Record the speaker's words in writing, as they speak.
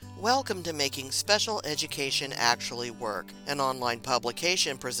Welcome to Making Special Education Actually Work, an online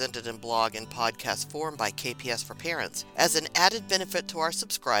publication presented in blog and podcast form by KPS for Parents. As an added benefit to our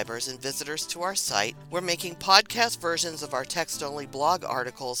subscribers and visitors to our site, we're making podcast versions of our text-only blog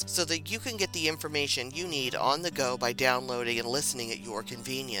articles so that you can get the information you need on the go by downloading and listening at your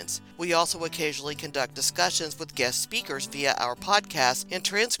convenience. We also occasionally conduct discussions with guest speakers via our podcast and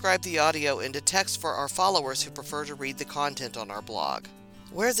transcribe the audio into text for our followers who prefer to read the content on our blog.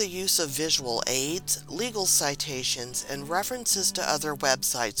 Where the use of visual aids, legal citations, and references to other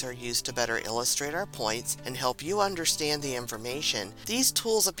websites are used to better illustrate our points and help you understand the information, these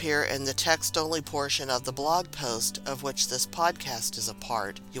tools appear in the text-only portion of the blog post of which this podcast is a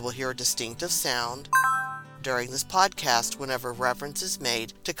part. You will hear a distinctive sound during this podcast whenever reference is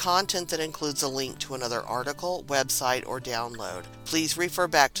made to content that includes a link to another article, website, or download. Please refer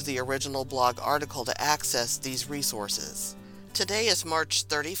back to the original blog article to access these resources. Today is March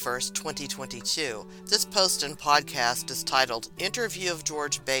 31st, 2022. This post and podcast is titled Interview of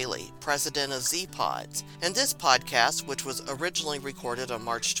George Bailey, President of Z-Pods. In this podcast, which was originally recorded on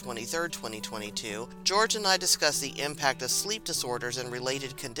March 23rd, 2022, George and I discuss the impact of sleep disorders and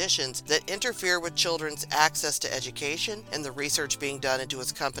related conditions that interfere with children's access to education and the research being done into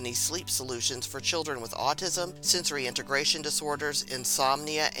his company's sleep solutions for children with autism, sensory integration disorders,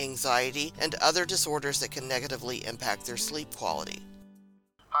 insomnia, anxiety, and other disorders that can negatively impact their sleep quality.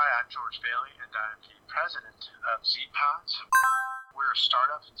 Hi, I'm George Bailey, and I'm the president of Z-Pods. We're a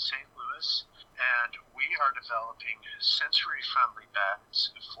startup in St. Louis, and we are developing sensory-friendly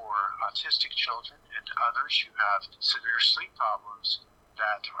beds for autistic children and others who have severe sleep problems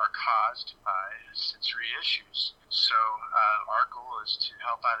that are caused by sensory issues. So our goal is to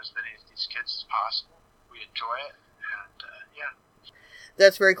help out as many of these kids as possible. We enjoy it, and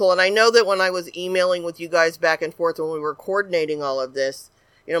That's very cool. And I know that when I was emailing with you guys back and forth when we were coordinating all of this,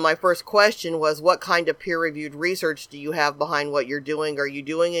 my first question was, what kind of peer-reviewed research do you have behind what you're doing? Are you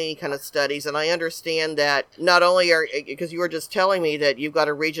doing any kind of studies? And I understand that not only because you were just telling me that you've got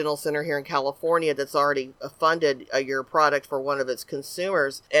a regional center here in California that's already funded your product for one of its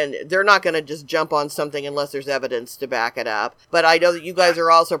consumers, and they're not going to just jump on something unless there's evidence to back it up. But I know that you guys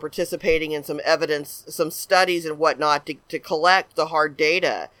are also participating in some evidence, some studies and whatnot to collect the hard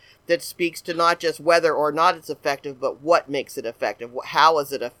data that speaks to not just whether or not it's effective, but what makes it effective, how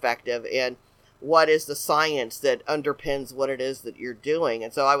is it effective, and what is the science that underpins what it is that you're doing.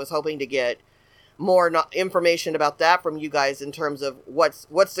 And so I was hoping to get more information about that from you guys in terms of what's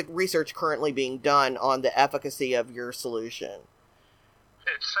the research currently being done on the efficacy of your solution.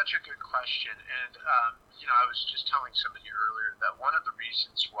 It's such a good question, and I was just telling somebody earlier that one of the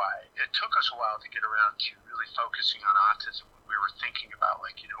reasons why it took us a while to get around to really focusing on autism when we were thinking about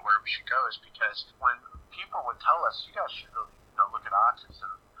where we should go is because when people would tell us, you guys should really look at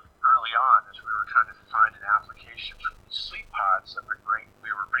autism early on, as we were trying to find an application for these sleep pods that we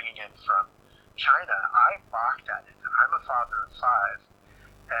were bringing in from China, I balked at it. I'm a father of 5,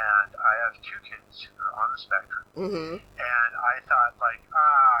 and I have 2 kids who are on the spectrum, and I thought,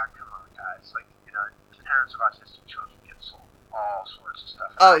 come on, guys, parents of autistic children get sold all sorts of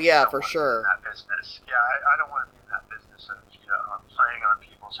stuff. Oh, yeah, for sure. That business. Yeah, I don't want to be in that business of, playing on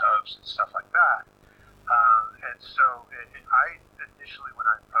people's hopes and stuff like that. And so I initially, when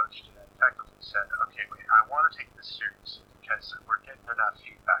I approached it, I effectively said, okay, wait, I want to take this seriously because we're getting enough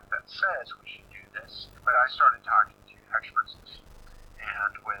feedback that says we should do this. But I started talking to experts in the field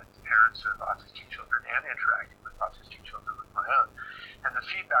and with parents of autistic children and interacting with autistic children with my own. And the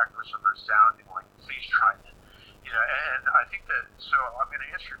feedback was resounding, please try it. And I think that, so I'm going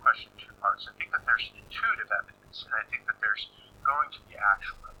to answer your question in 2 parts. I think that there's intuitive evidence, and I think that there's going to be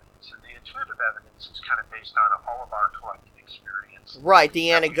actual evidence. And the intuitive evidence is kind of based on all of our collective experience. Right,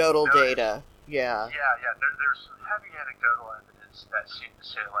 the anecdotal data. Yeah. Yeah. There's some heavy anecdotal evidence that seem to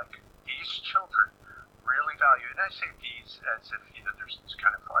say, these children really value, and I say these as if, there's this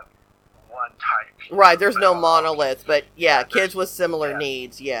kind of one type. Right, there's no monolith, but kids with similar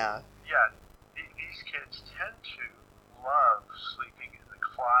needs, Yeah, these kids tend to love sleeping in the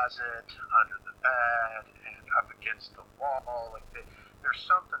closet, under the bed, and up against the wall. There's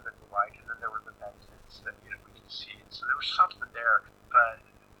something that they like, and then there were the benefits that we could see. So there was something there, but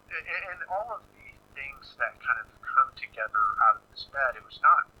and all of the things that kind of come together out of this bed, it was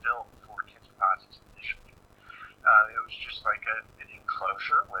not built for kids with autism initially. It was just like an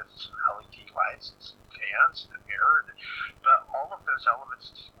enclosure with some LED lights and some fans and a mirror. But all of those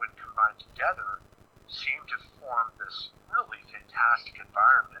elements, when combined together, seem to form this really fantastic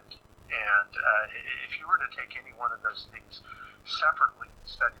environment. And if you were to take any one of those things separately and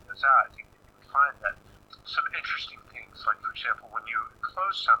study those out, I think you would find that some interesting things. Like, for example, when you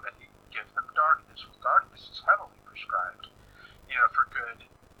close somebody, give them Dardanus. Well, Dardanus is heavily prescribed, for good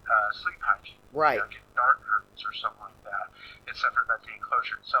sleep hygiene. Right. Get dark curtains or something like that. Except for that the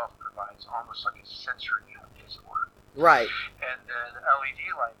enclosure itself provides almost like a sensory disorder. Right. And then LED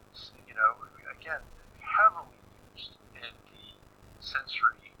lights, again, heavily used in the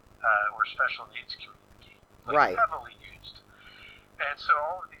sensory or special needs community. Right. Heavily used. And so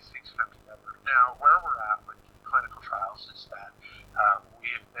all of these things come together. Now, where we're at with clinical trials is that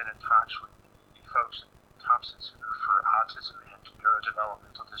we have been in touch with the folks at Thompson Center for Autism and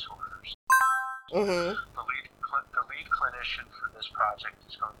Neurodevelopmental Disorders. Mm-hmm. The lead clinician for this project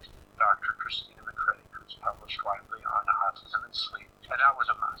is going to be Dr. Christina McCrae, who's published widely on autism and sleep. And that was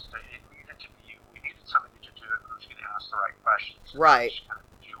a must. We needed somebody to do it who's going to ask the right questions. Right. Kind of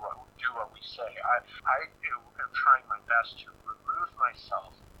do what we say. I am trying my best to remove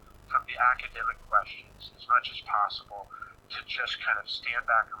myself from the academic questions as much as possible, to just kind of stand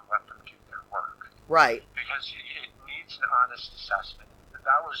back and let them do their work. Right. Because it needs an honest assessment. And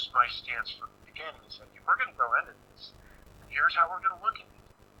that was my stance from the beginning. Is like, if we're going to go into this, here's how we're going to look at it.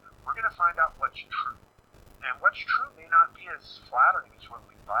 We're going to find out what's true. And what's true may not be as flattering as what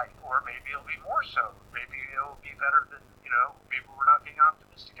we like, or maybe it'll be more so. Maybe it'll be better than, maybe we're not being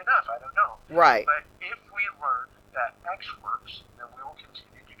optimistic enough. I don't know. Right. But if we learn that X works, then we will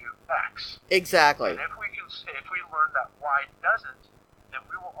continue to do X. Exactly. And if we learn that Y doesn't, then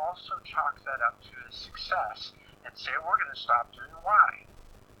we will also chalk that up to a success and say we're going to stop doing Y.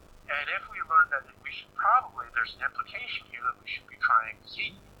 And if we learn that there's an implication here that we should be trying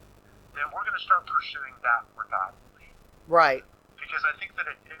Z, then we're going to start pursuing that more doggedly. Right. Because I think that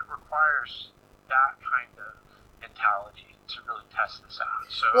it requires that kind of mentality to really test this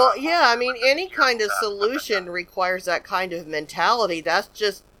out. So, well, yeah, I mean, any kind of solution requires that kind of mentality. That's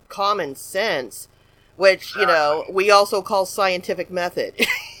just common sense, which, exactly. We also call scientific method.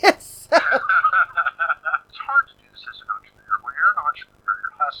 It's hard to do this as an entrepreneur. When you're an entrepreneur,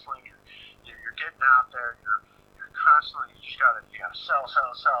 you're hustling, you're getting out there, you're constantly, you just gotta sell,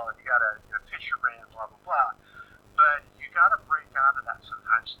 and you gotta pitch your brand, blah, blah, blah. But you gotta break out of that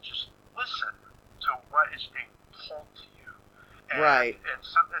sometimes and just listen to what is being told to you. And, right. And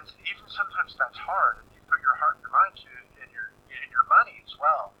even sometimes that's hard, and you put your heart and your mind to it, and your money as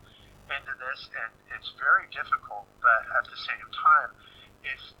well into this, and it's very difficult. But at the same time,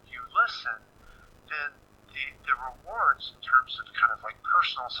 if you listen, then the rewards in terms of kind of like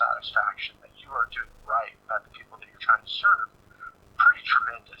personal satisfaction that you are doing right by the people that you're trying to serve, pretty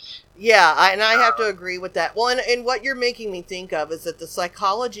tremendous. Yeah, I have to agree with that. Well, and what you're making me think of is that the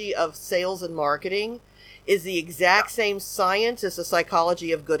psychology of sales and marketing is the exact same science as the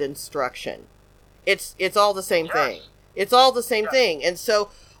psychology of good instruction. It's all the same thing. It's all the same thing. And so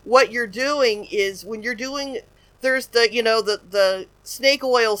what you're doing is, when you're doing, there's the snake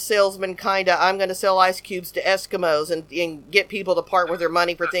oil salesman kind of, I'm going to sell ice cubes to Eskimos and get people to part with their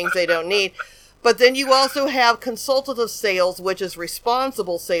money for things they don't need. But then you also have consultative sales, which is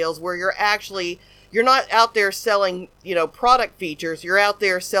responsible sales, where you're not out there selling, product features. You're out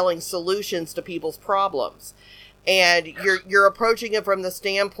there selling solutions to people's problems. And you're approaching it from the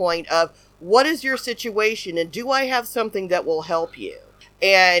standpoint of, what is your situation, and do I have something that will help you?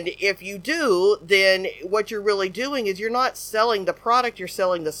 And if you do, then what you're really doing is, you're not selling the product, you're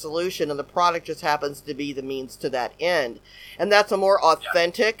selling the solution, and the product just happens to be the means to that end. And that's a more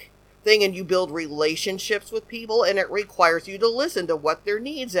authentic thing, and you build relationships with people, and it requires you to listen to what their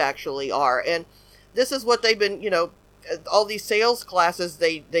needs actually are. And this is what they've been, all these sales classes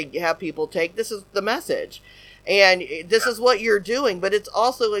they have people take. This is the message. And this is what you're doing. But it's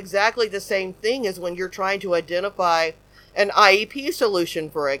also exactly the same thing as when you're trying to identify an IEP solution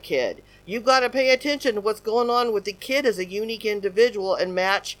for a kid. You've got to pay attention to what's going on with the kid as a unique individual and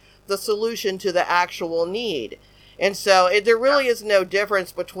match the solution to the actual need. And so there really is no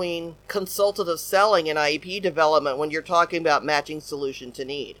difference between consultative selling and IEP development when you're talking about matching solution to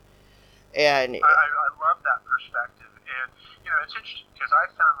need. And I love that perspective. And, it's interesting because I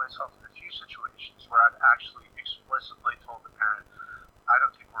found myself in a few situations where I've actually explicitly told the parent, I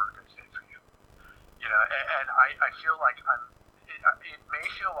don't think we're a good fit for you. And I feel like it may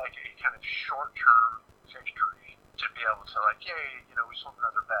feel like a kind of short-term victory to be able to we sold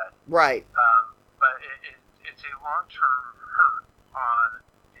another bed. Right. But it's a long-term hurt on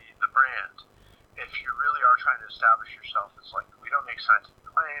the brand if you really are trying to establish yourself as we don't make scientific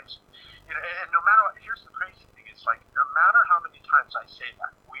claims. And no matter what, here's the crazy thing, it's no matter how many times I say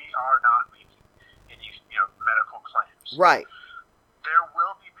that, we are not making any, medical claims. Right. There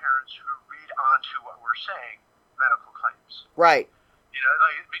will be parents who read onto what we're saying medical claims. Right.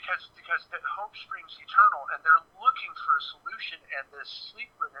 like because the hope springs eternal, and they're looking for a solution, and this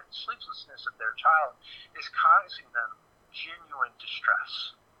sleeplessness of their child is causing them genuine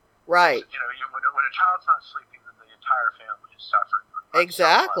distress. Right. When a child's not sleeping, then the entire family is suffering.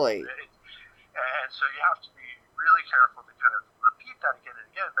 Exactly. And so you have to be really careful to kind of repeat that again and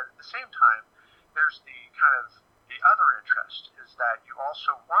again. But at the same time, there's the kind of the other interest is that you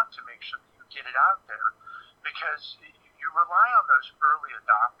also want to make sure that you get it out there, because you rely on those early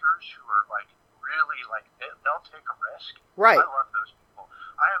adopters who are like really like they'll take a risk. Right. I love those people.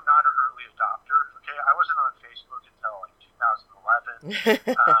 I am not an early adopter. Okay, I wasn't on Facebook until like 2011.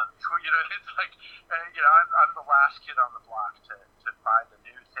 It's like I'm the last kid on the block to buy the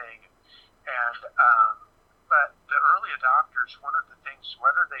new thing, and but the early adopters, one of the things,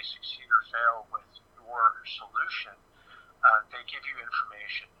 whether they succeed or fail with your solution, they give you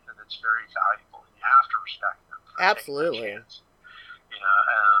information that's very valuable, and you have to respect them. Absolutely.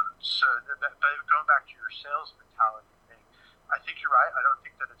 So but going back to your sales mentality thing, I think you're right. I don't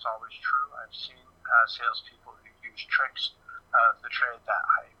think that it's always true. I've seen salespeople who use tricks of the trade that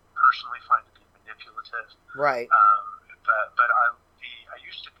I personally find to be manipulative. Right. But I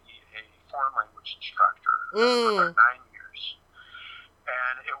used to be a foreign language instructor for about 9 years,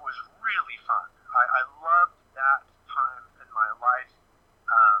 and it was really fun. I loved that time in my life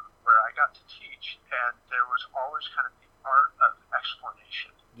where I got to teach, and there was always kind of the art of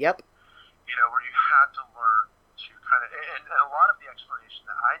explanation. Yep. Where you had to learn to kind of, and a lot of the explanation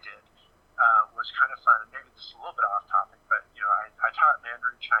that I did was kind of fun, and maybe this is a little bit off topic, but I taught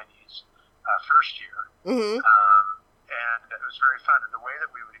Mandarin Chinese first year, and it was very fun. And the way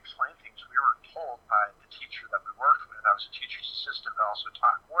that we would explain things, we were told by the teacher that we worked with, I was a teacher's assistant but also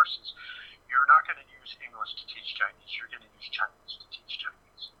taught courses, you're not going to use English to teach Chinese, you're going to use Chinese to teach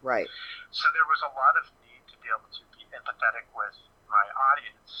Chinese. Right. So there was a lot of need to be able to be empathetic with my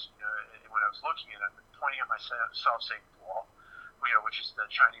audience. When I was looking at it, pointing at myself saying "wo," which is the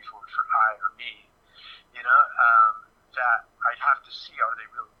Chinese word for I or me, that I'd have to see, are they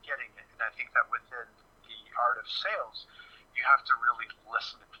really getting it? And I think that within the art of sales, you have to really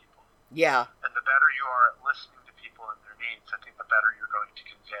listen to people. Yeah. And the better you are at listening to people and their needs, I think the better you're going to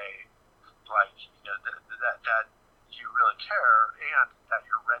convey, that you really care and that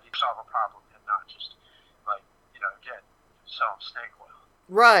you're ready to solve a problem and not just again, sell them snake oil.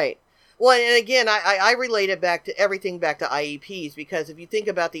 Right. Well, and again, I relate it back to everything back to IEPs, because if you think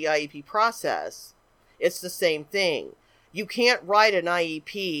about the IEP process, it's the same thing. You can't write an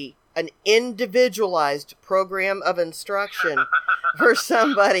IEP, an individualized program of instruction for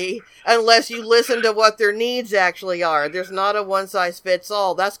somebody unless you listen to what their needs actually are. There's not a one size fits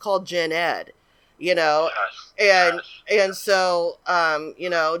all. That's called gen ed, and so,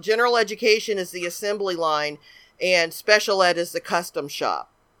 general education is the assembly line and special ed is the custom shop.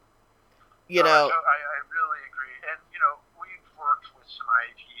 I really agree. And, we've worked with some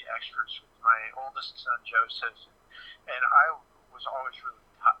IEP experts with my oldest son, Joseph, and I was always really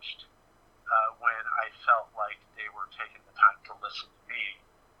touched when I felt like they were taking the time to listen to me,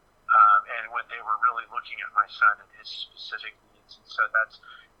 and when they were really looking at my son and his specific needs. And so that's,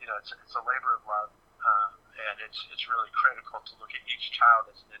 it's a labor of love, and it's really critical to look at each child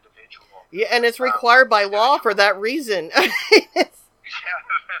as an individual. Yeah, and it's required by law for that reason.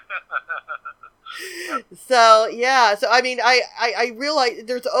 So I mean, I realize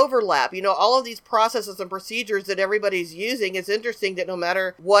there's overlap, all of these processes and procedures that everybody's using. It's interesting that no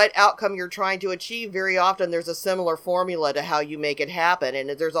matter what outcome you're trying to achieve, very often there's a similar formula to how you make it happen. And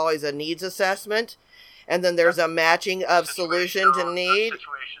there's always a needs assessment, and then there's a matching of solution to need.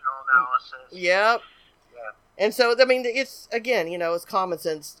 Situational analysis. Yep. And so, I mean, it's, again, it's common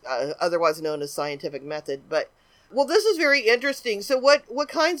sense, otherwise known as scientific method. But, well, this is very interesting. So what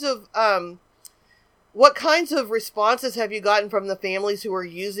kinds of responses have you gotten from the families who are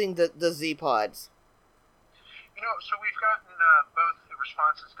using the Z-Pods? So we've gotten both the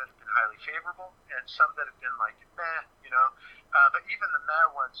responses that have been highly favorable and some that have been like, meh, but even the meh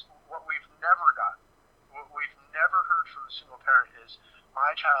ones, what we've never heard from a single parent is,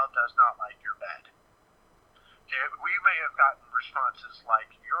 my child does not like your bed. Okay, we may have gotten responses like,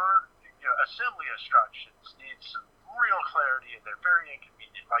 your assembly instructions need some real clarity and they're very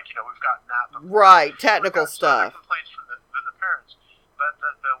inconvenient. We've gotten that before. Right, technical stuff. Complaints from the parents, but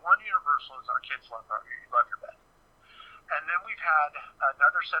the one universal is our kids love your bed. And then we've had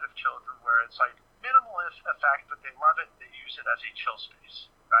another set of children where it's like minimal effect, but they love it and they use it as a chill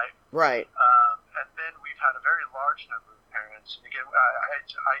space, right? Right. And then we've had a very large number of parents. And again,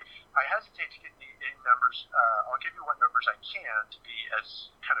 I hesitate to get any numbers. I'll give you what numbers I can to be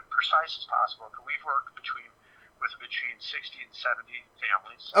as kind of precise as possible. But we've worked between with between 60 and 70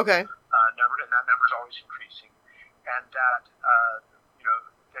 families. Okay. And that number is always increasing. And that,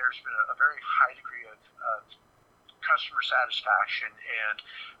 there's been a very high degree of customer satisfaction and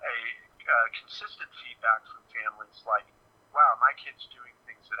a consistent feedback from families like, wow, my kid's doing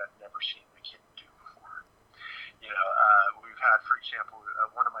things that I've never seen my kid do before. We've had, for example,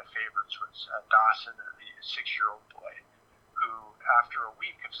 one of my favorites was Dawson, a 6-year-old boy, who, after a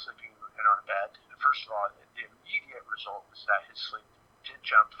week of sleeping in our bed, first of all, the immediate result was that his sleep did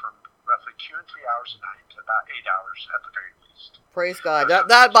jump from roughly 2 and 3 hours a night to about 8 hours at the very least. Praise God.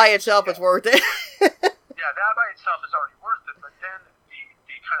 That by itself is worth it. Yeah, that by itself is already worth it, but then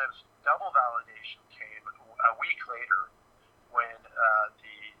the kind of double validation came a week later when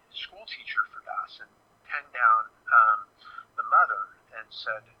the school teacher for Dawson pinned down the mother and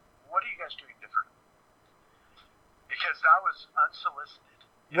said, "What are you guys doing different?" Because that was unsolicited.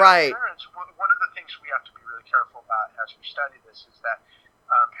 Right. Parents, one of the things we have to be really careful about as we study this is that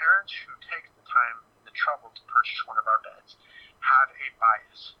parents who take the time and the trouble to purchase one of our beds have a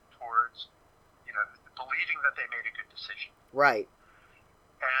bias towards, believing that they made a good decision. Right.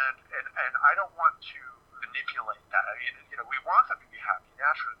 And I don't want to manipulate that. I mean, we want them to be happy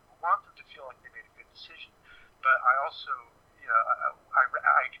naturally. We want them to feel like they made a good decision. But I also,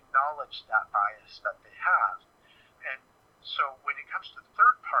 I acknowledge that bias that they have. And so when it comes to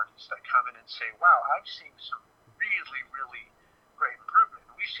third parties that come in and say, wow, I'm seeing some really, really great improvement.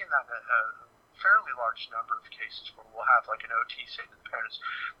 And we've seen that in a fairly large number of cases where we'll have like an OT say to the parents,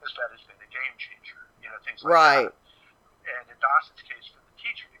 this bed has been a game changer, things like right. that. And in Dawson's case, for the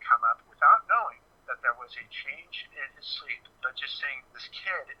teacher to come up without knowing that there was a change in his sleep, but just saying this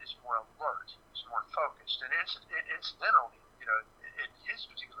kid is more alert, is more focused. And incidentally, in his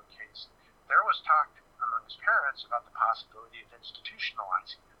particular case, there was talk among his parents about the possibility of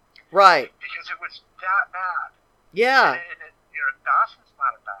institutionalizing him. Right. Because it was that bad. Yeah. And Dawson's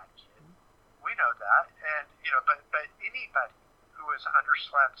not a bad kid. We know that. And, but anybody who has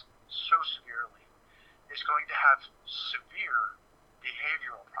underslept so severely is going to have severe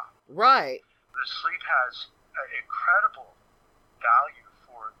behavioral problems. Right. The sleep has incredible value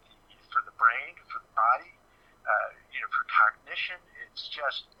for the brain, for the body, for cognition.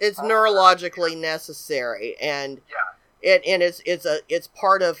 It's neurologically necessary, and it's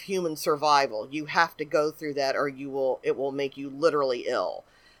part of human survival. You have to go through that, or it will make you literally ill.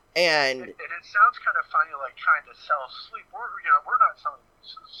 And it sounds kind of funny, like trying to sell sleep. We're not selling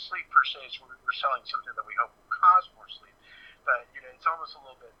sleep per se. We're selling something that we hope will cause more sleep. But it's almost a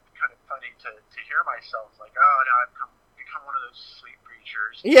little bit kind of funny to hear myself like, oh, now I've become one of those sleep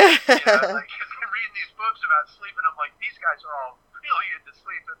preachers. Yeah. Like I'm reading these books about sleep, and I'm like, these guys are all really into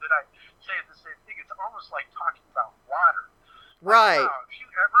sleep, and then I say the same thing. It's almost like talking about water. Right. Like, wow, have you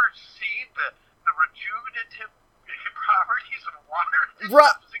ever seen the rejuvenative properties of water? This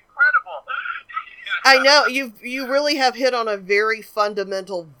is incredible. I know you really have hit on a very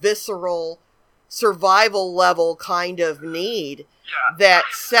fundamental, visceral, survival level kind of need that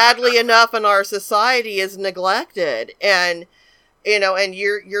sadly enough in our society is neglected. And and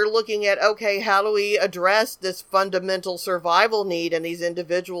you're looking at, okay, how do we address this fundamental survival need in these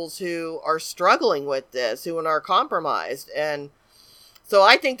individuals who are struggling with this, who are compromised? And so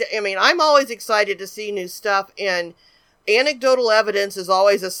I think that, I'm always excited to see new stuff, and anecdotal evidence is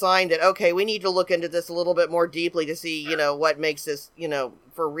always a sign that, okay, we need to look into this a little bit more deeply to see, what makes this,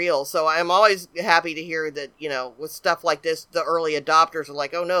 for real. So I'm always happy to hear that, with stuff like this, the early adopters are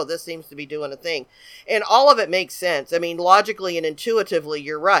like, oh no, this seems to be doing a thing. And all of it makes sense. Logically and intuitively,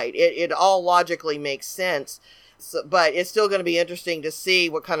 you're right. It all logically makes sense. So, but it's still going to be interesting to see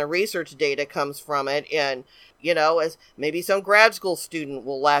what kind of research data comes from it. And, as maybe some grad school student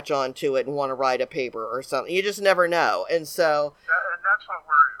will latch on to it and want to write a paper or something. You just never know. And so... And that's what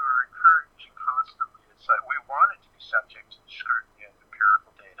we're encouraging constantly. It's that we want it to be subject to the scrutiny of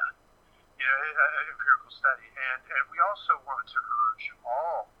empirical data, empirical study. And we also want to urge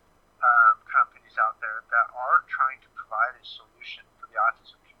all companies out there that are trying to provide a solution for the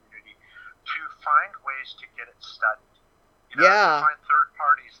autism community to find ways to get it studied. To find third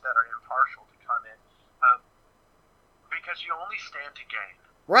parties that are impartial to come in. Because you only stand to gain.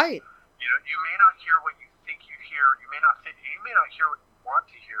 Right. You may not hear what you think you hear. You may not hear what you want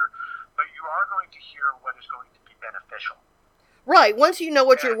to hear, but you are going to hear what is going to be beneficial. Right. Once you know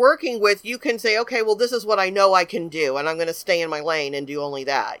what you're working with, you can say, okay, well, this is what I know I can do, and I'm going to stay in my lane and do only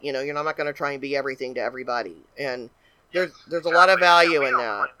that. I'm not going to try and be everything to everybody. And there's a lot of value in that. We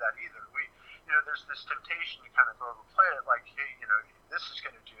don't claim that either. There's this temptation to kind of overplay it, like, hey, this is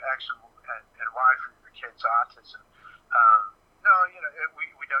going to do X and Y for your kid's autism. No,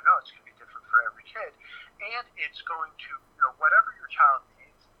 we don't know. It's going to be different for every kid. and it's going to, whatever your child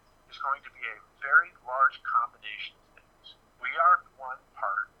needs is going to be a very large combination of things. We are one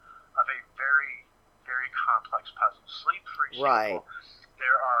part of a very, very complex puzzle. Sleep, for example,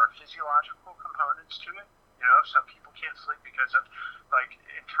 there are physiological components to it. Some people can't sleep because of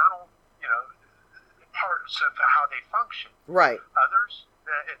internal, parts of how they function. Right. Others,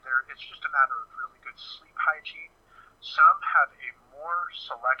 it's just a matter of really good sleep hygiene. Some have a more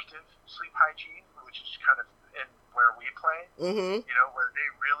selective sleep hygiene, which is kind of in where we play. Mm-hmm. Where they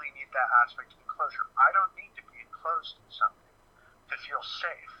really need that aspect of enclosure. I don't need to be enclosed in something to feel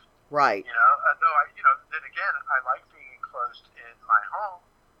safe. Right. Though then again, I like being enclosed in my home,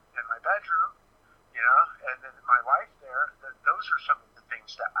 in my bedroom, and then my life there. Those are some of the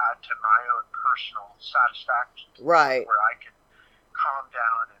things that add to my own personal satisfaction. Right. Where I can calm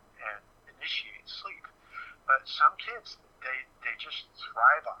down and initiate sleep. But some kids, they just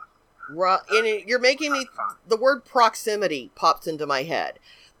thrive on it. Right. And you're making me, the word proximity pops into my head.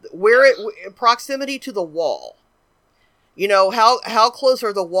 Proximity to the wall. How close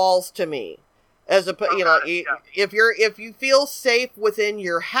are the walls to me? If you feel safe within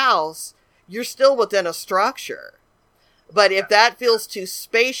your house, you're still within a structure. But if that feels too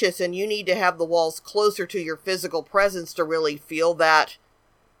spacious and you need to have the walls closer to your physical presence to really feel that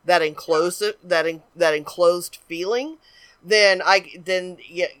enclosed feeling, then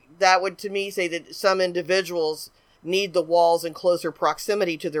that would to me say that some individuals need the walls in closer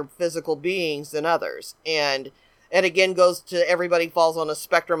proximity to their physical beings than others. And again goes to everybody falls on a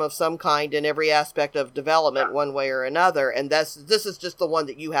spectrum of some kind in every aspect of development, one way or another. And this is just the one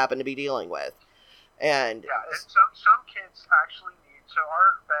that you happen to be dealing with. And some kids actually need. So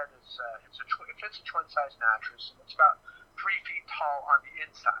our bed is it fits a twin size mattress, and it's about 3 feet tall on the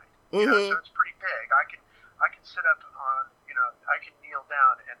inside. Mm-hmm. So it's pretty big. I can sit up on. I can kneel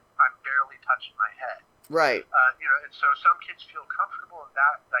down, and I'm barely touching my head. Right. And so some kids feel comfortable in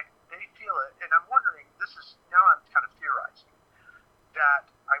that, like they feel it. And I'm wondering, now I'm kind of theorizing, that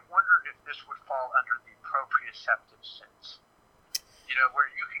I wonder if this would fall under the proprioceptive sense. Where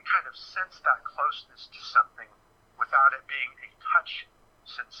you can kind of sense that closeness to something without it being a touch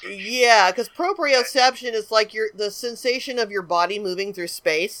sensation. Yeah, because proprioception is like the sensation of your body moving through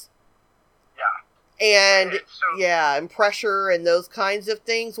space. Yeah. And pressure and those kinds of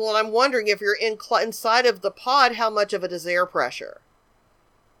things. Well, I'm wondering if you're inside of the pod, how much of it is air pressure?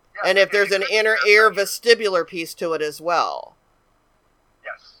 Yeah, and if there's an inner air vestibular piece to it as well.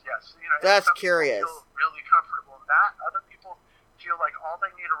 Yes. That's curious. Feel really comfortable in that. Other people feel like all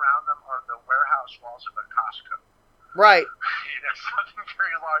they need around them are the warehouse walls of a Costco. Right. Something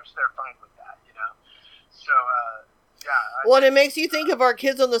very large, they're fine with that, So, Well, and it makes you think of our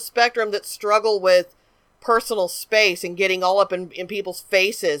kids on the spectrum that struggle with personal space and getting all up in people's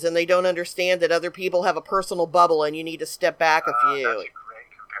faces, and they don't understand that other people have a personal bubble and you need to step back a few. That's a great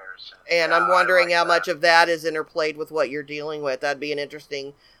comparison. And I'm wondering how much of that is interplayed with what you're dealing with. That'd be an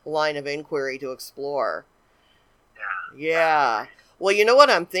interesting line of inquiry to explore. Yeah. Well, what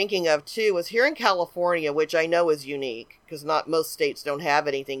I'm thinking of, too, is here in California, which I know is unique, because not most states don't have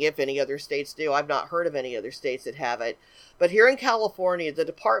anything, if any other states do. I've not heard of any other states that have it. But here in California, the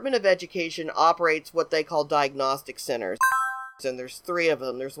Department of Education operates what they call diagnostic centers. And there's 3 of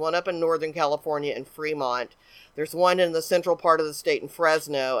them. There's one up in Northern California in Fremont. There's one in the central part of the state in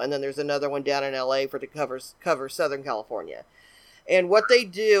Fresno. And then there's another one down in LA to cover Southern California. And what they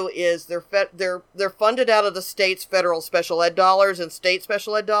do is they're funded out of the state's federal special ed dollars and state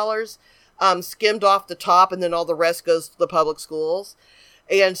special ed dollars, skimmed off the top, and then all the rest goes to the public schools.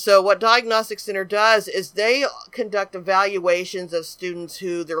 And so what Diagnostic Center does is they conduct evaluations of students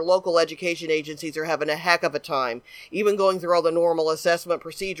who their local education agencies are having a heck of a time, even going through all the normal assessment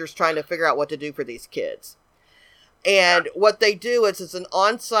procedures trying to figure out what to do for these kids. And what they do is it's an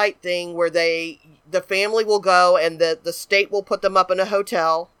on-site thing where the family will go and the state will put them up in a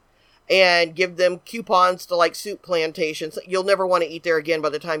hotel and give them coupons to like soup plantations. You'll never want to eat there again by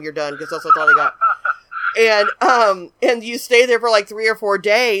the time you're done because that's all they got. And you stay there for like 3 or 4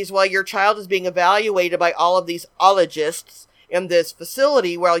 days while your child is being evaluated by all of these ologists in this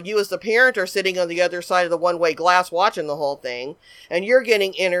facility, while you as the parent are sitting on the other side of the one-way glass watching the whole thing, and you're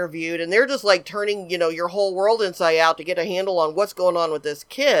getting interviewed, and they're just like turning, your whole world inside out to get a handle on what's going on with this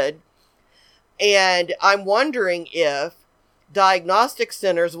kid. And I'm wondering if diagnostic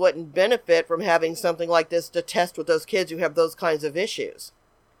centers wouldn't benefit from having something like this to test with those kids who have those kinds of issues.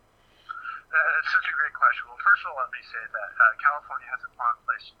 That's such a great question. Well, first of all, let me say that California has a fond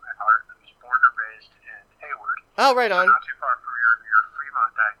place in my heart. I was born and raised in Hayward. Oh, right on. Not too far from your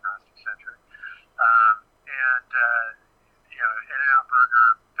Fremont Diagnostic Center. In-N-Out Burger,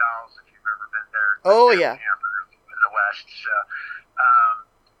 Val's, if you've ever been there, Oh, yeah. In the West. So,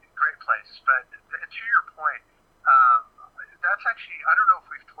 great place. But to your point, that's actually, I don't know if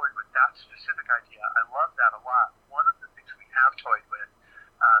we've toyed with that specific idea. I love that a lot. One of the things we have toyed with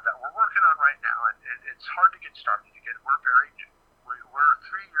that we're working on right now, and it's hard to get started. Again, we're very new. We're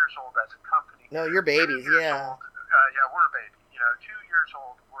 3 years old as a company. No, you're babies, yeah. Yeah, we're a baby. 2 years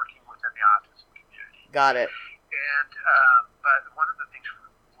old working within the autism community. Got it. And, but one of the things we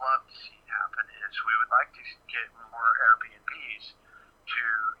would love to see happen is we would like to get more Airbnbs to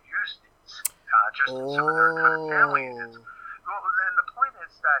use these, just in some of their kind of family units. Well, and the point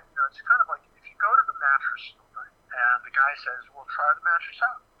is that, it's kind of like if you go to the mattress store and the guy says, well, try the mattress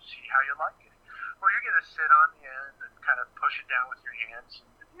out, see how you like it. Well, you're going to sit on the end and kind of push it down with your hands.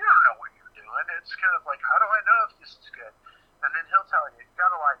 And you don't know what you're doing. It's kind of like, how do I know if this is good? And then he'll tell you, you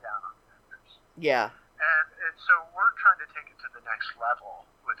got to lie down on the mattress. Yeah. And so we're trying to take it to the next level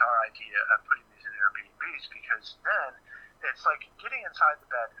with our idea of putting these in Airbnbs, because then it's like getting inside the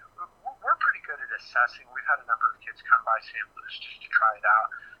bed. We're pretty good at assessing. We've had a number of kids come by St. Louis just to try it out,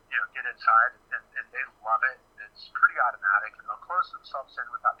 get inside, and they love it. It's pretty automatic, and they'll close themselves in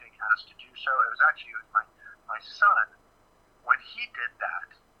without being asked to do so. It was actually my son, when he did that,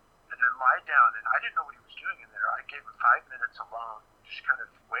 and then lie down, and I didn't know what he was doing in there. I gave him 5 minutes alone, just kind of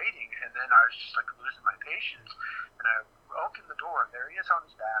waiting, and then I was just like losing my patience, and I opened the door, and there he is on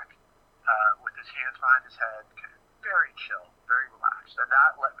his back, with his hands behind his head, kind of very chill, very relaxed, and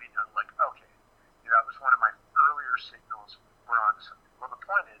that let me know, like, okay, that was one of my earlier signals we're on to something. Well, the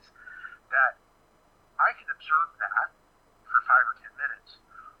point is that I can observe that for 5 or 10 minutes,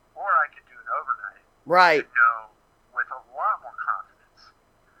 or I could do it overnight. Right. And know with a lot more confidence.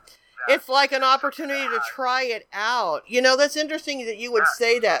 It's like an opportunity to try it out. That's interesting that you would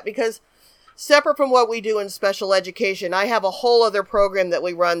say that, because separate from what we do in special education, I have a whole other program that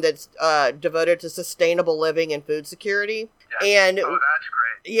we run that's devoted to sustainable living and food security. Yeah. And that's great.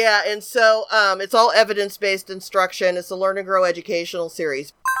 Yeah, and so it's all evidence-based instruction. It's a Learn and Grow educational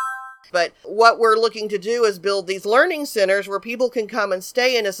series. But what we're looking to do is build these learning centers where people can come and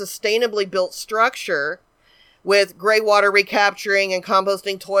stay in a sustainably built structure with gray water recapturing and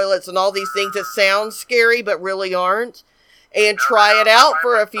composting toilets and all these things that sound scary but really aren't, and try it out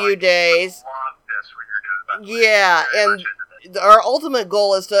for a few days. Yeah, and our ultimate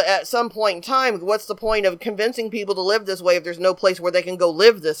goal is to, at some point in time, what's the point of convincing people to live this way if there's no place where they can go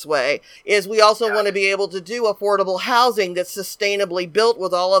live this way, is we also want to be able to do affordable housing that's sustainably built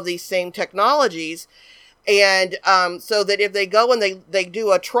with all of these same technologies. And so that if they go and they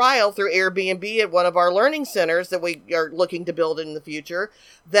do a trial through Airbnb at one of our learning centers that we are looking to build in the future,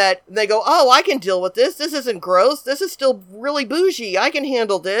 that they go, oh, I can deal with this. This isn't gross. This is still really bougie. I can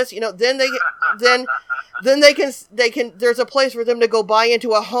handle this. Then they can, there's a place for them to go buy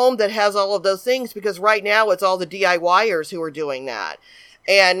into a home that has all of those things, because right now it's all the DIYers who are doing that.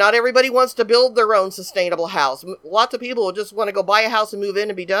 And not everybody wants to build their own sustainable house. Lots of people just want to go buy a house and move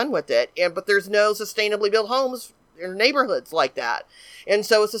in and be done with it. But there's no sustainably built homes in neighborhoods like that. And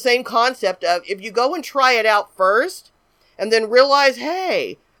so it's the same concept of, if you go and try it out first and then realize,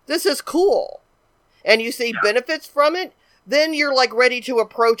 hey, this is cool, and you see benefits from it, then you're like ready to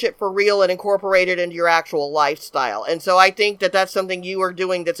approach it for real and incorporate it into your actual lifestyle. And so I think that that's something you are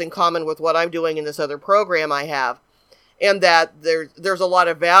doing that's in common with what I'm doing in this other program I have. And that there's a lot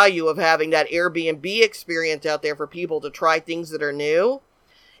of value of having that Airbnb experience out there for people to try things that are new.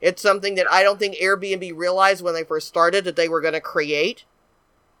 It's something that I don't think Airbnb realized when they first started that they were going to create.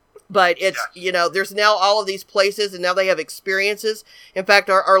 But it's, there's now all of these places, and now they have experiences. In fact,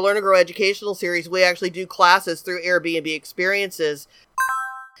 our Learn and Grow educational series, we actually do classes through Airbnb experiences.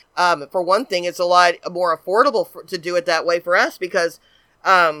 For one thing, it's a lot more affordable to do it that way for us, because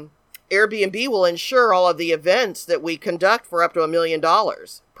Airbnb will insure all of the events that we conduct for up to $1 million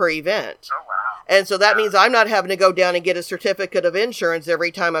per event. Oh, wow. And so that means I'm not having to go down and get a certificate of insurance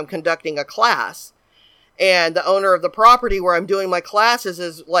every time I'm conducting a class. And the owner of the property where I'm doing my classes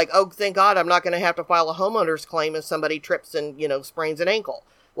is like, oh, thank God I'm not going to have to file a homeowner's claim if somebody trips and, sprains an ankle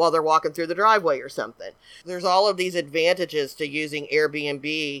while they're walking through the driveway or something. There's all of these advantages to using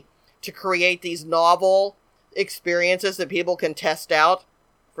Airbnb to create these novel experiences that people can test out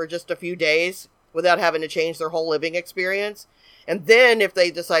for just a few days without having to change their whole living experience. And then if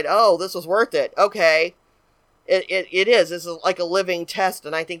they decide, oh, this was worth it, okay, it is. This is like a living test,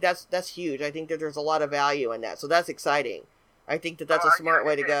 and I think that's huge. I think that there's a lot of value in that. So that's exciting. I think that's a smart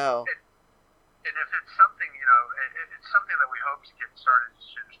way to go. And if it's something, it's something that we hope to get started as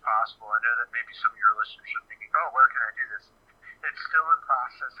soon as possible. I know that maybe some of your listeners are thinking, oh, where can I do this? it's still in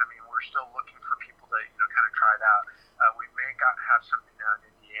process. I mean, we're still looking for people to, kind of try it out. We may have something now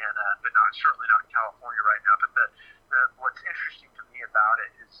in Indiana, but certainly not in California right now. But what's interesting to me about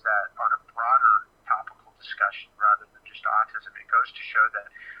it is that on a broader topical discussion rather than just autism, it goes to show that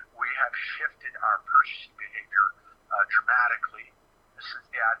we have shifted our purchasing behavior dramatically since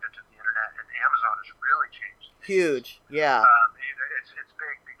the advent of the internet, and Amazon has really changed. Huge, yeah. It's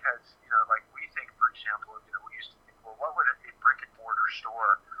big because, like we think, for example, we used to think, well, what would a brick and mortar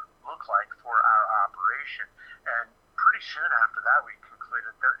store look like for our operation? And pretty soon after that, we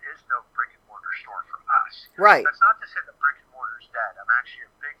concluded there is no brick and mortar store for us. Right. That's not to say that brick and mortar is dead. I'm actually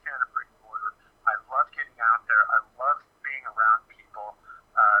a big fan of brick and mortar. I love getting out there. I love being around people.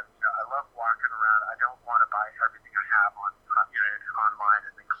 I love walking around. I don't want to buy everything I have online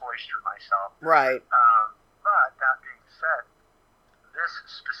and then cloister myself. Right. But that being said, this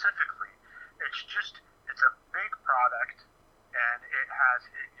specifically, it's a big product, and it has,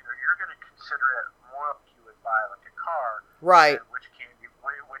 you're going to consider it more like you would buy like a car. Right. Which candy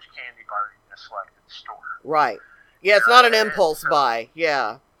bar you're going to select in the store. Right. Yeah, it's not an impulse buy.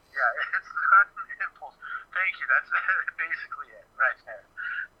 Yeah. Yeah, it's not an impulse. Thank you. That's basically it right there.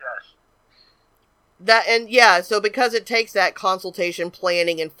 Yes. So because it takes that consultation,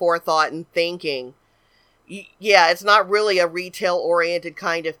 planning, and forethought and thinking, it's not really a retail-oriented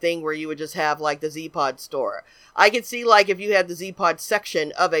kind of thing where you would just have, like, the Z-Pod store. I could see, like, if you had the Z-Pod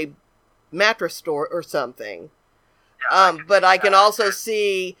section of a mattress store or something. Yeah, but I can also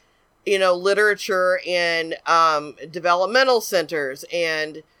see, literature in developmental centers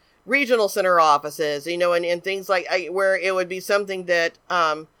and regional center offices, and things like where it would be something that,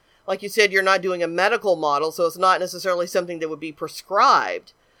 like you said, you're not doing a medical model, so it's not necessarily something that would be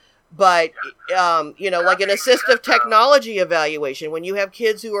prescribed. But, like an assistive technology evaluation, when you have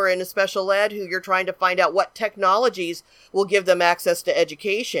kids who are in a special ed who you're trying to find out what technologies will give them access to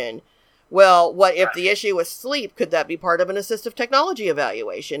education. Well, what if the issue is sleep? Could that be part of an assistive technology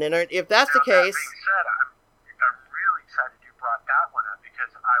evaluation? And if that's the case... That being said, I'm really excited you brought that one up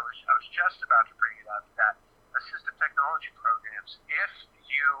because I was just about to bring it up, that assistive technology programs, if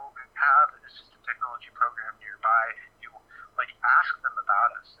you have an assistive technology program nearby, you ask them about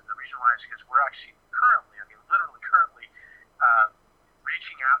us. And the reason why is because we're actually literally currently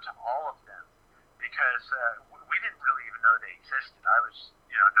reaching out to all of them because we didn't really even know they existed. I was,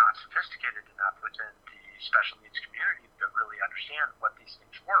 not sophisticated enough within the special needs community to really understand what these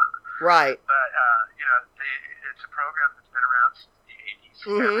things were. Right. But, it's a program that's been around since the 80s.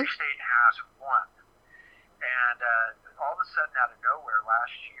 Mm-hmm. Every state has one. And all of a sudden, out of nowhere,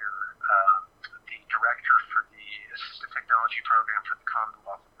 last year, the director for the Assistive Technology Program for the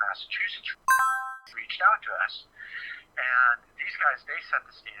Commonwealth of Massachusetts reached out to us. And these guys, they set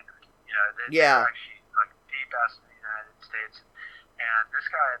the standard. They're actually like the best in the United States. And this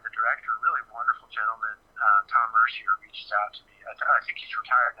guy, the director, really wonderful gentleman, Tom Mercier, reached out to me. I think he's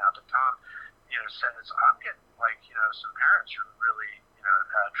retired now, but Tom, says, I'm getting some parents who are really,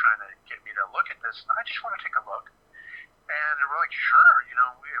 trying to get me to look at this. And I just want to take a look. And we're like, sure.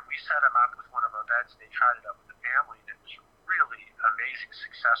 We set him up with one of our beds. They tried it out with the family, and it was really amazing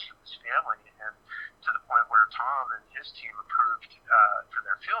success for this family. And to the point where Tom and his team approved for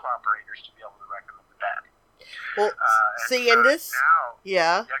their field operators to be able to recommend the bed. Well, in this... Now,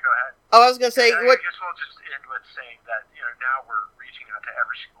 yeah, go ahead. Oh, I was going to say... I guess we'll just end with saying that, now we're reaching out to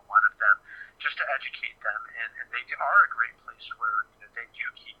every single one of them just to educate them. And they are a great place where they do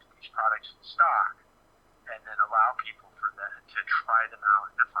keep these products in stock and then allow people to try them out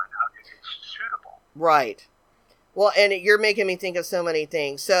and to find out if it's suitable. Right. Well, and you're making me think of so many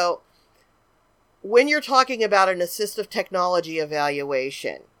things. So, when you're talking about an assistive technology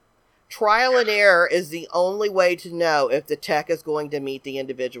evaluation, trial and error is the only way to know if the tech is going to meet the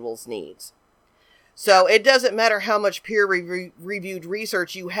individual's needs. So it doesn't matter how much peer-reviewed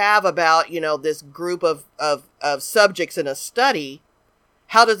research you have about, this group of subjects in a study.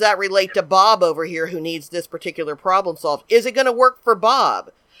 How does that relate to Bob over here who needs this particular problem solved? Is it going to work for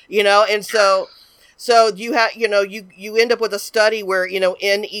Bob? And so you have, you end up with a study where,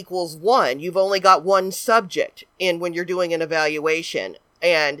 N equals 1. You've only got one subject when you're doing an evaluation.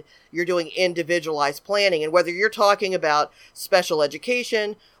 And you're doing individualized planning. And whether you're talking about special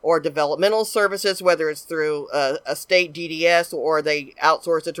education or developmental services, whether it's through a state DDS or they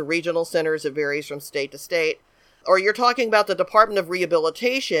outsource it to regional centers, it varies from state to state, or you're talking about the Department of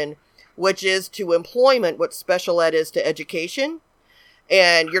Rehabilitation, which is to employment what special ed is to education.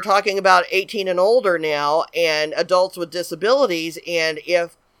 And you're talking about 18 and older now and adults with disabilities. And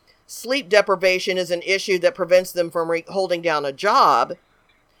if sleep deprivation is an issue that prevents them from holding down a job,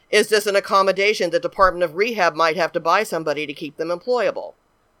 Is this an accommodation the Department of Rehab might have to buy somebody to keep them employable?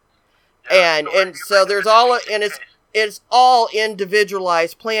 Yeah. And so there's all, and it's all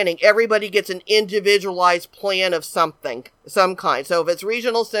individualized planning. Everybody gets an individualized plan of something, some kind. So if it's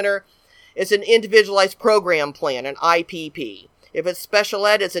regional center, it's an individualized program plan, an IPP. If it's special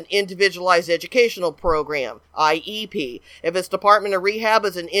ed, it's an individualized educational program, IEP. If it's Department of Rehab,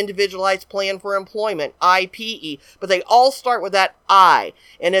 it's an individualized plan for employment, IPE. But they all start with that I.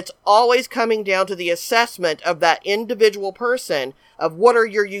 And it's always coming down to the assessment of that individual person of what are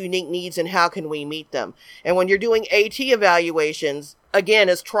your unique needs and how can we meet them. And when you're doing AT evaluations, again,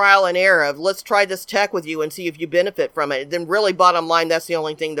 it's trial and error of let's try this tech with you and see if you benefit from it. Then really bottom line, that's the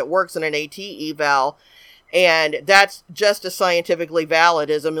only thing that works in an AT eval. And that's just as scientifically valid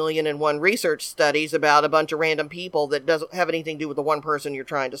as 1,000,001 research studies about a bunch of random people that doesn't have anything to do with the one person you're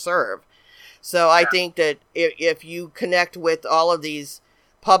trying to serve. So I think that if you connect with all of these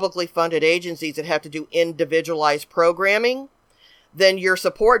publicly funded agencies that have to do individualized programming, then your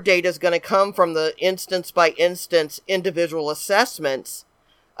support data is going to come from the instance by instance individual assessments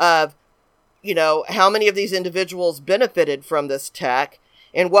of, you know, how many of these individuals benefited from this tech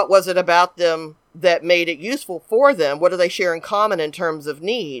and what was it about them that made it useful for them? What do they share in common in terms of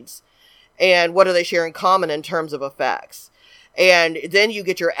needs? And what do they share in common in terms of effects? And then you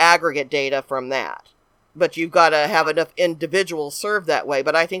get your aggregate data from that. But you've got to have enough individuals served that way.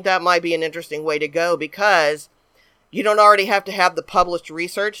 But I think that might be an interesting way to go because you don't already have to have the published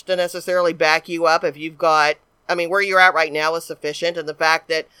research to necessarily back you up if you've got, I mean, where you're at right now is sufficient. And the fact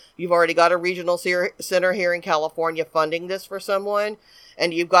that you've already got a regional center here in California funding this for someone,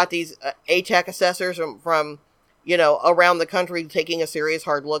 and you've got these ATAC assessors from, you know, around the country taking a serious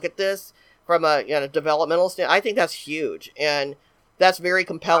hard look at this from a developmental standpoint, I think that's huge. And that's very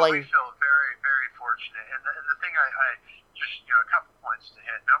compelling. Well, we feel very, very fortunate. And the thing I just, you know, a couple points to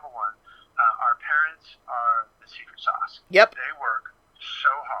hit. Number one, our parents are the secret sauce. Yep. They work so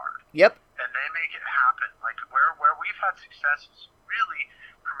hard. Yep. And they make it happen. Like where we've had success is really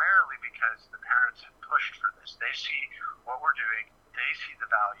primarily because the parents have pushed for this. They see what we're doing. They see the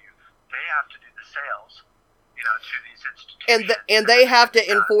value. They have to do the sales, you know, to these institutions. And they have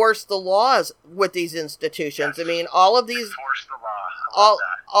to enforce the laws with these institutions. Yes. I mean, all of these... Enforce the law.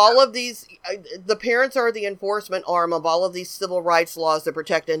 All of these... The parents are the enforcement arm of all of these civil rights laws that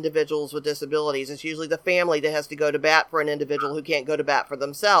protect individuals with disabilities. It's usually the family that has to go to bat for an individual who can't go to bat for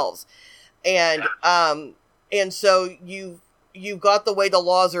themselves. And and so you've got the way the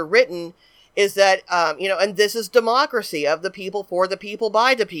laws are written is that, you know, and this is democracy of the people, for the people,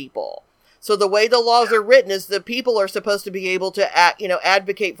 by the people. So the way the laws are written is the people are supposed to be able to,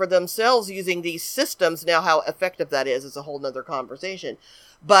 advocate for themselves using these systems. Now, how effective that is a whole nother conversation.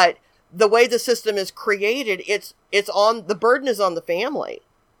 But the way the system is created, it's on, the burden is on the family.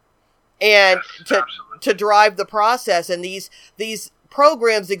 And to drive the process. And these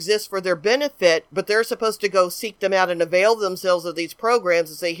programs exist for their benefit, but they're supposed to go seek them out and avail themselves of these programs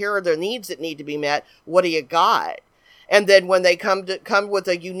and say, here are their needs that need to be met. What do you got? And then when they come with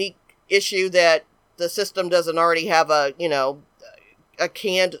a unique issue that the system doesn't already have a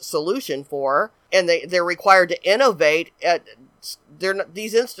canned solution for, and they're required to innovate,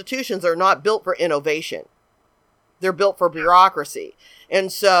 these institutions are not built for innovation. They're built for bureaucracy. And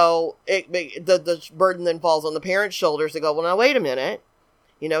so the burden then falls on the parents' shoulders to go, well, now, wait a minute.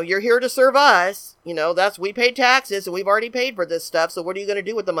 You know, you're here to serve us. You know, we paid taxes and we've already paid for this stuff. So what are you going to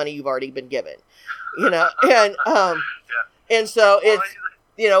do with the money you've already been given? You know, and so it's,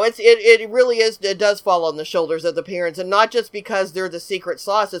 you know, it really is, it does fall on the shoulders of the parents, and not just because they're the secret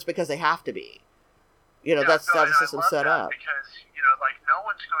sauce, it's because they have to be. You know, that's how the system's set up. Because, you know, like no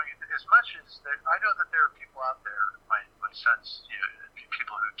one's going, as much as I know that there are people out there, my son's, you know,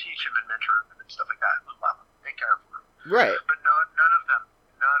 people who teach him and mentor him and stuff like that, who love him, they care for him. Right. But none of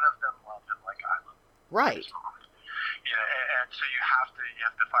them love him like I love him. Right. You know, and so you have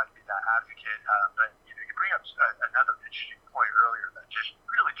to fight to be that advocate. But you know, you bring up another interesting point earlier that just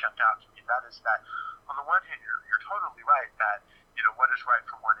really jumped out to me. That is that on the one hand, you're totally right that, you know, what is right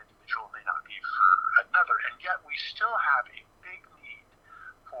for one individual may not be for another, and yet we still have a big need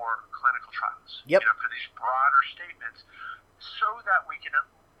for clinical trials. Yep. You know, for these broader statements, so that we can at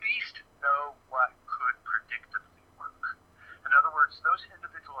least know what could predictably work. In other words, those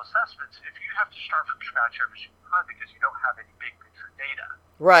individual assessments, if you have to start from scratch every single time because you don't have any big picture data,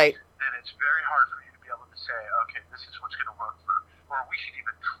 right, then it's very hard for you to be able to say, okay, this is what's going to work for, or we should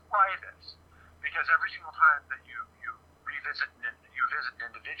even try this, because every single time that you visit an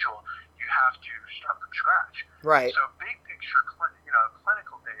individual, you have to start from scratch. Right. So big picture,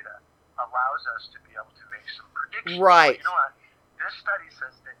 clinical data allows us to be able to make some predictions. Right. Well, you know what? this study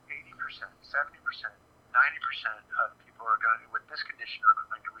says that 80%, 70%, 90% of people are going with this condition are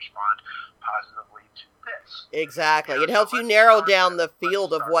going to respond positively to this. Exactly. It helps you narrow down the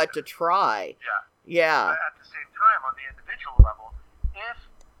field of what to try. Yeah. But at the same time, on the individual level, if,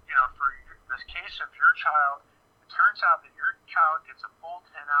 for this case of your child, it turns out that your child gets a full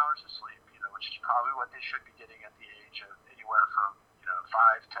 10 hours of sleep, which is probably what they should be getting at the age of anywhere from, 5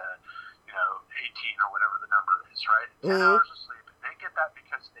 to, 18 or whatever the number is, right? 10 hours of sleep. They get that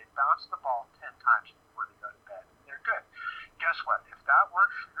because they bounce the ball 10 times before they go to bed. They're good. Guess what? If that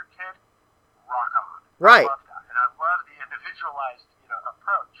works for your kid, rock on. Right. I love that. And I love the individualized,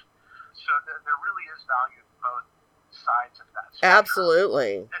 approach. So there really is value in both sides of that spectrum.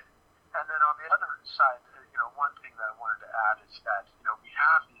 Absolutely. And then on the other side, one thing that I wanted to add is that, we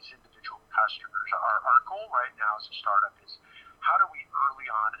have these individual customers. Our goal right now as a startup is how do we early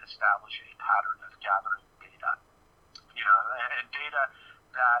on establish a pattern of gathering data, and data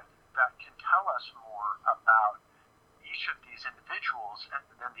that can tell us more about each of these individuals and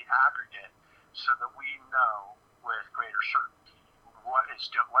then the aggregate so that we know with greater certainty what is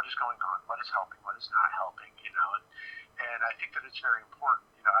going on, what is helping, what is not helping, and I think that it's very important.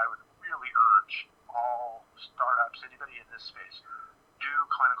 I would really urge all startups, anybody in this space, do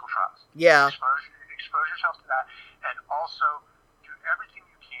clinical trials. Yeah. Expose yourself to that, and also do everything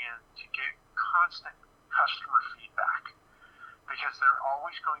you can to get constant customer feedback, because they're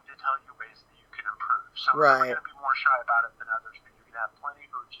always going to tell you ways that you can improve. Some are going to be more shy about it than others, but you're going to have plenty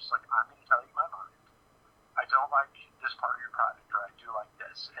who are just like, I'm going to tell you my mind. I don't like this part of your product, or I do like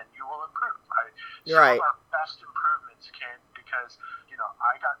this, and you will improve. Some of our best improvements can, because,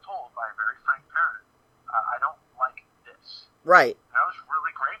 I got told by a very frank parent, I don't like this. Right. And I was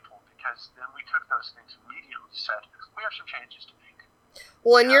really grateful, because then we took those things immediately, said, we have some changes to make.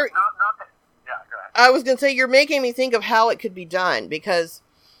 Well, and go ahead. I was going to say, you're making me think of how it could be done, because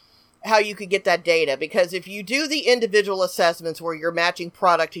how you could get that data. Because if you do the individual assessments where you're matching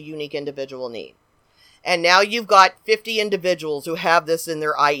product to unique individual need, and now you've got 50 individuals who have this in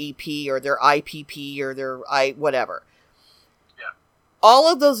their IEP or their IPP or their whatever. Yeah.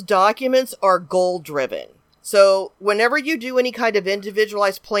 All of those documents are goal driven. So whenever you do any kind of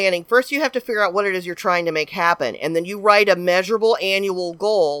individualized planning, first you have to figure out what it is you're trying to make happen. And then you write a measurable annual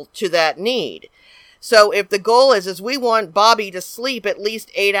goal to that need. So if the goal is we want Bobby to sleep at least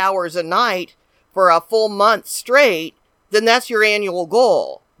 8 hours a night for a full month straight, then that's your annual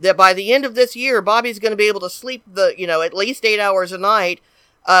goal. That by the end of this year, Bobby's going to be able to sleep at least 8 hours a night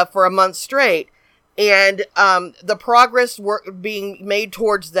for a month straight. And the progress being made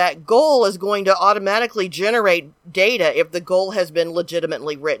towards that goal is going to automatically generate data if the goal has been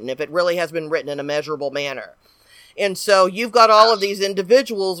legitimately written, if it really has been written in a measurable manner. And so you've got all of these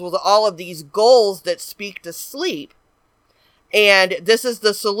individuals with all of these goals that speak to sleep. And this is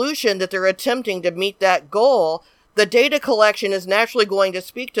the solution that they're attempting to meet that goal. The data collection is naturally going to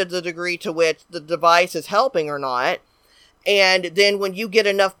speak to the degree to which the device is helping or not. And then when you get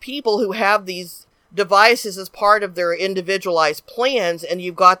enough people who have these devices as part of their individualized plans, and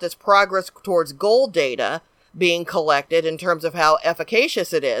you've got this progress towards goal data being collected in terms of how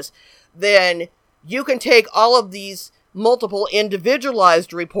efficacious it is, then you can take all of these multiple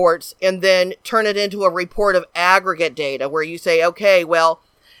individualized reports and then turn it into a report of aggregate data where you say, okay, well,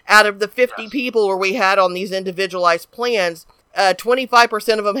 out of the 50 people where we had on these individualized plans,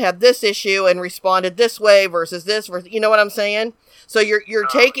 25% of them had this issue and responded this way versus this, you know what I'm saying? So you're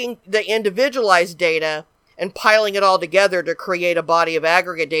taking the individualized data and piling it all together to create a body of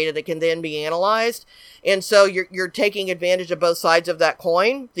aggregate data that can then be analyzed. And so you're taking advantage of both sides of that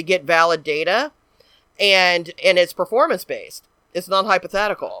coin to get valid data, and it's performance based. It's not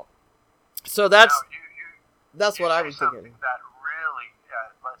hypothetical. So that's what I was thinking. That really,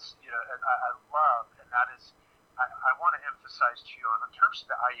 I love, and that is, I want to emphasize to you in terms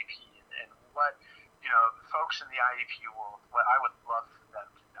of the IEP and what, folks in the IEP world, what I would love for them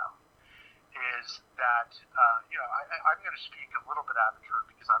to know is that, I'm going to speak a little bit out of turn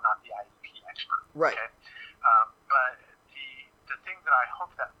because I'm not the IEP expert. Right. Okay? But the thing that I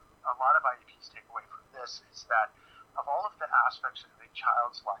hope that a lot of IEPs take away from this is that of all of the aspects of a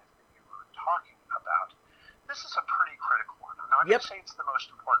child's life that you were talking about, this is a pretty critical one. I'm not going to say it's the most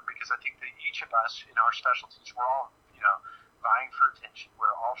important because I think that each of us in our specialties, we're all, vying for attention.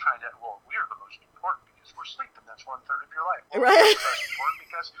 We're all trying to, we're the most important because we're sleeping. That's 1/3 of your life. We're right. the most important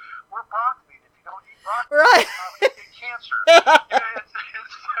because we're broccoli. If you don't eat broccoli, right. you're probably going to get cancer.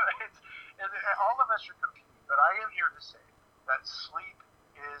 And all of us are competing. But I am here to say that sleep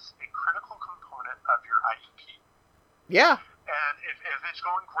is a critical component of your IEP. Yeah. And if it's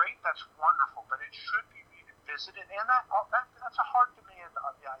going great, that's wonderful, but it should be visited, and that's a hard demand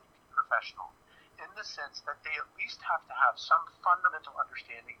on the IEP professional, in the sense that they at least have to have some fundamental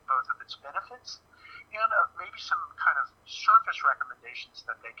understanding both of its benefits and of maybe some kind of surface recommendations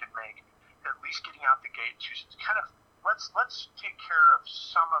that they can make, at least getting out the gate to kind of let's take care of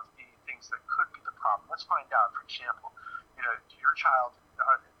some of the things that could be the problem. Let's find out, for example, your child,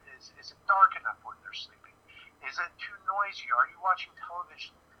 is it dark enough when they're sleeping? Is it too noisy? Are you watching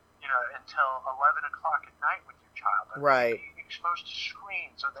television, until 11 o'clock at night with your child? Are right. they being exposed to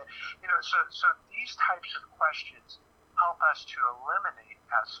screens? Are they, so these types of questions help us to eliminate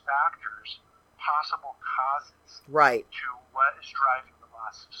as factors possible causes right. to what is driving the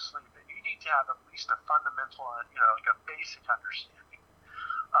loss of sleep. And you need to have at least a fundamental, like a basic understanding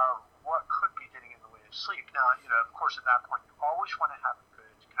of what could be getting in the way of sleep. Now, of course, at that point, you always want to have a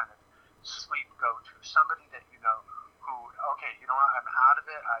good kind of sleep go-to, somebody that who, okay, I'm out of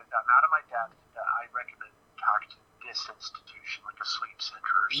it, I'm out of my depth, I recommend talking to this institution, like a sleep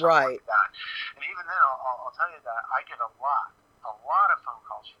center or something right. like that. And even then, I'll tell you that I get a lot of phone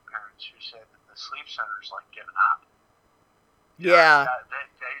calls from parents who say that the sleep center is like giving up. Yeah.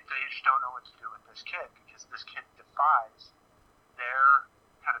 They just don't know what to do with this kid, because this kid defies their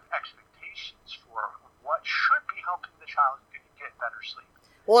kind of expectations for what should be helping the child get better sleep.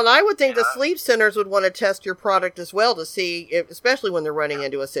 Well, and I would think the sleep centers would want to test your product as well to see, especially when they're running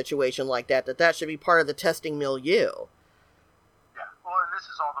into a situation like that should be part of the testing milieu. Yeah, well, and this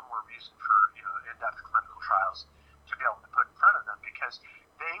is all the more reason for, in-depth clinical trials to be able to put in front of them, because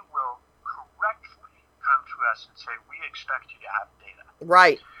they will correctly come to us and say, we expect you to have data.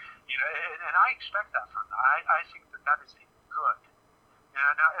 Right. And I expect that from them. I think that is a good.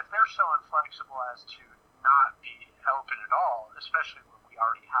 Now, if they're so inflexible as to not be open at all, especially when we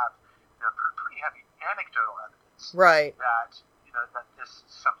already have pretty heavy anecdotal evidence right. that that this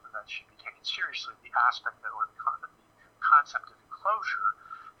is something that should be taken seriously, the aspect that, or the concept of enclosure,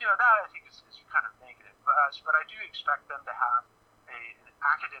 that I think is kind of negative. But I do expect them to have an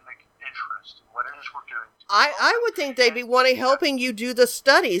academic interest in what it is we're doing. I would think they'd be wanting helping you do the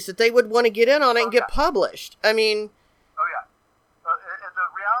studies, that they would want to get in on it and get published. I mean. Oh yeah. And the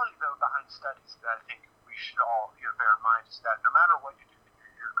reality though behind studies that I think we should all bear in mind is that no matter what you do,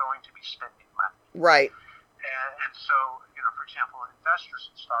 you're going to be spending money. Right. And so, for example, investors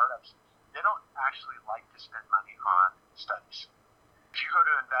in startups, they don't actually like to spend money on studies. If you go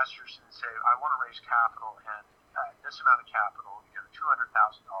to investors and say, I want to raise capital, and this amount of capital, $200,000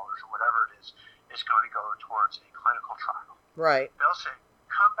 or whatever it is going to go towards a clinical trial. Right. They'll say,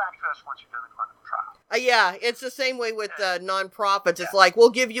 come back to us once you've done the clinical trial. Yeah, it's the same way with nonprofits. It's like, we'll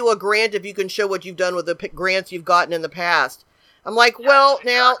give you a grant if you can show what you've done with the grants you've gotten in the past. I'm like, well,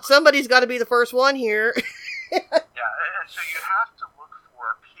 exactly. Now somebody's got to be the first one here. And so you have to look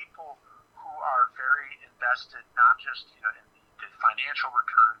for people who are very invested, not just in the financial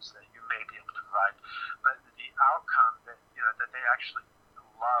returns that you may be able to provide, but the outcome that that they actually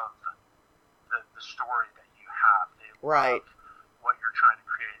love the story that you have. They love what you're trying to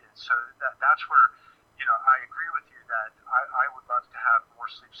create, and so that's where I agree with you that I would love to have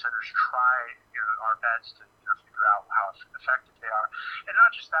more sleep centers try our best to figure out how effective they are, and not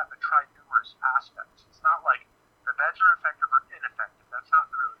just that, but try numerous aspects. It's not like the beds are effective or ineffective. That's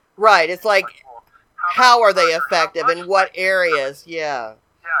not really right. It's like well, how are they effective in what areas? Yeah.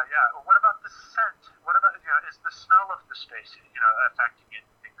 Yeah. Well, what about the scent? What about is the smell of the space affecting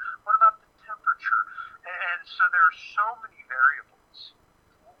anything? What about the temperature? And so there are so many variables.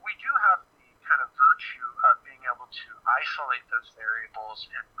 We do have the kind of virtue of being able to isolate those variables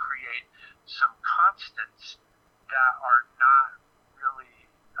and create some constants that are not really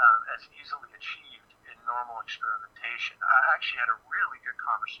as easily achieved in normal experimentation. I actually had a really good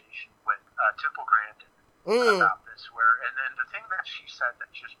conversation with Temple Grandin about this, and then the thing that she said that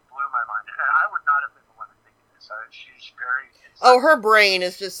just blew my mind, and I would not have been the one to think of this. She's very insightful. Oh, her brain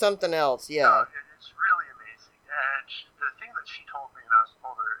is just something else. Yeah. It's really amazing. And the thing that she told me, and I was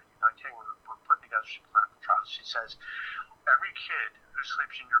told her, okay, we're putting together some clinical trials. She says, every kid who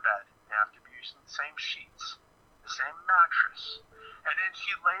sleeps in your bed, they have to be using the same sheets, the same mattress. And then she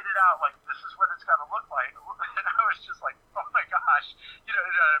laid it out like, this is what it's got to look like. And I was just like, oh my gosh. And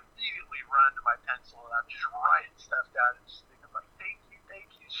I immediately run to my pencil and I'm just writing stuff down and just thinking like, thank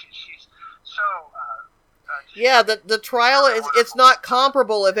you. She's so... yeah, the trial it's not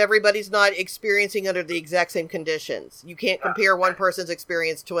comparable if everybody's not experiencing under the exact same conditions. You can't compare one person's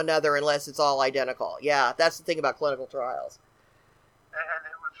experience to another unless it's all identical. Yeah, that's the thing about clinical trials. And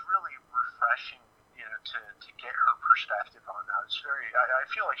it was really refreshing, to get her perspective on that. It's very, I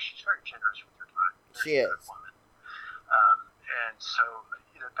feel like she's very generous with her time. She is. Woman. And so,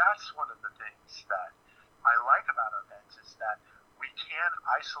 that's one of the things that I like about our beds is that we can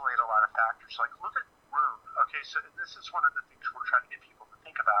isolate a lot of factors. Like, look at room. Okay, so this is one of the things we're trying to get people to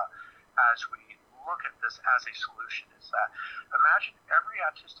think about as we look at this as a solution, is that imagine every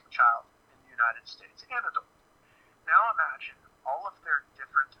autistic child in the United States and adult. Now imagine all of their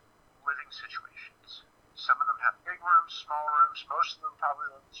different living situations. Some of them have big rooms, small rooms. Most of them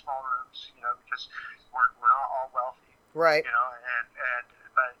probably live in small rooms, because we're not all wealthy. Right.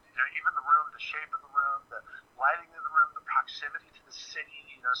 But even the room, the shape of the room, the lighting of the room, the proximity to the city,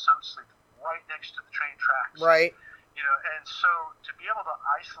 some sleep right next to the train tracks. Right. And so to be able to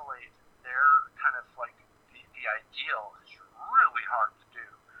isolate their kind of like the ideal is really hard to do.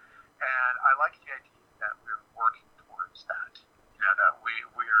 And I like the idea that we're working towards that. That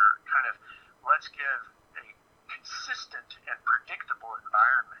we're kind of, let's give a consistent and predictable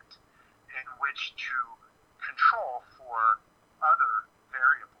environment in which to control for other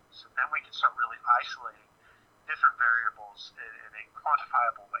variables. And then we can start really isolating different variables in a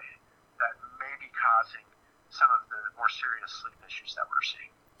quantifiable way that may be causing some of the more serious sleep issues that we're seeing.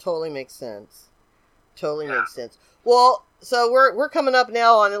 Totally makes sense. Makes sense. Well, so we're coming up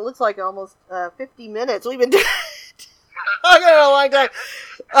now on, it looks like almost 50 minutes. We've been talking a long time.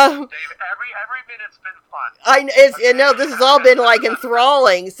 Dave, every minute's been fun. No, this has all been like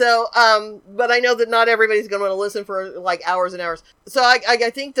enthralling. So, but I know that not everybody's going to want to listen for like hours and hours. So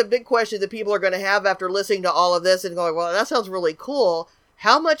I think the big question that people are going to have after listening to all of this and going, well, that sounds really cool.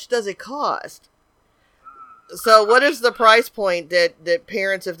 How much does it cost? So what is the price point that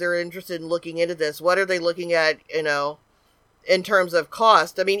parents, if they're interested in looking into this, what are they looking at, in terms of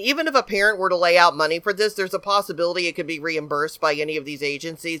cost? I mean, even if a parent were to lay out money for this, there's a possibility it could be reimbursed by any of these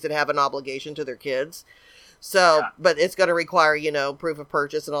agencies that have an obligation to their kids. So, but it's going to require, proof of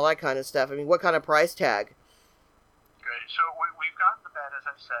purchase and all that kind of stuff. I mean, what kind of price tag? Great. So we've got the bed, as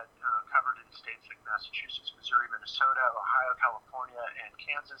I said, covered in states like Massachusetts, Missouri, Minnesota, Ohio, California, and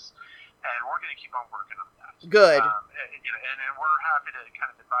Kansas. And we're going to keep on working on that. Good. And we're happy to kind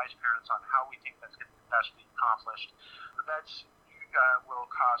of advise parents on how we think that's going to best be accomplished. The beds will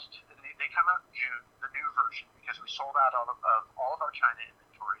cost, they come out in June, the new version, because we sold out of all of our China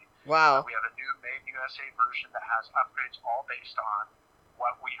inventory. Wow. We have a new Made in USA version that has upgrades all based on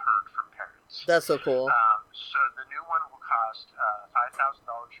what we heard from parents. That's so cool. So the new one will cost $5,000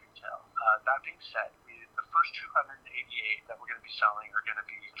 retail. That being said, the first 288 that we're going to be selling are going to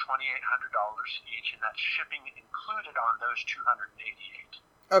be $2,800 each, and that's shipping included on those 288.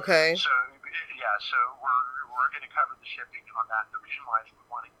 Okay. So we're going to cover the shipping on that. The reason why is we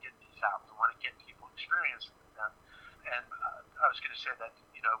want to get these out. We want to get people experience with them. And I was going to say that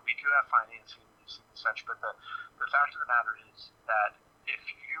we do have financing and such, but the fact of the matter is that if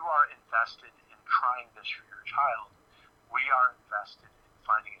you are invested in trying this for your child, we are invested in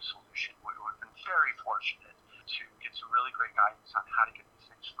finding a solution. We've been very fortunate to get some really great guidance on how to get these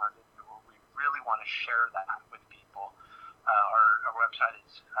things funded. We really want to share that with people. Our website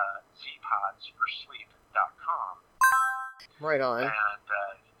is zpodsforsleep.com. Right on. And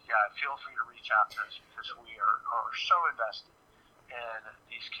feel free to reach out to us because we are so invested in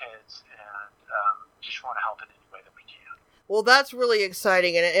these kids and just want to help in any way that we can. Well, that's really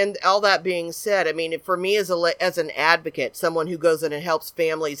exciting. And all that being said, I mean, for me as an advocate, someone who goes in and helps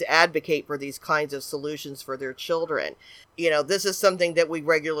families advocate for these kinds of solutions for their children, this is something that we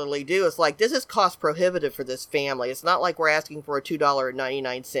regularly do. It's like, this is cost prohibitive for this family. It's not like we're asking for a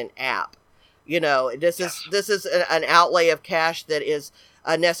 $2.99 app. This is an outlay of cash that is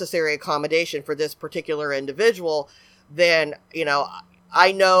a necessary accommodation for this particular individual. Then,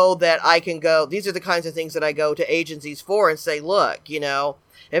 I know that I can go, these are the kinds of things that I go to agencies for and say, look, if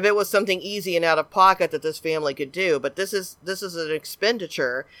it was something easy and out of pocket that this family could do, but this is an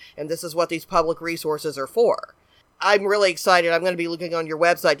expenditure, and this is what these public resources are for. I'm really excited. I'm going to be looking on your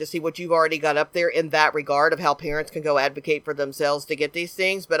website to see what you've already got up there in that regard of how parents can go advocate for themselves to get these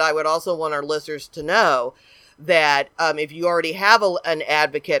things. But I would also want our listeners to know that if you already have an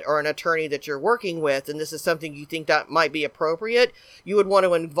advocate or an attorney that you're working with, and this is something you think that might be appropriate, you would want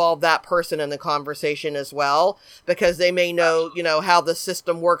to involve that person in the conversation as well, because they may know, how the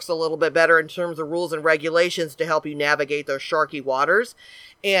system works a little bit better in terms of rules and regulations to help you navigate those sharky waters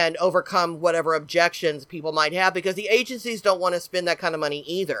and overcome whatever objections people might have, because the agencies don't want to spend that kind of money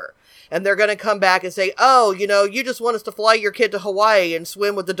either. And they're going to come back and say, oh, you just want us to fly your kid to Hawaii and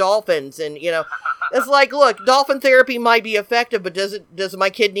swim with the dolphins. And, it's like, look, dolphin therapy might be effective, but does my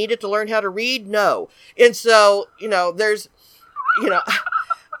kid need it to learn how to read? No. And so, there's,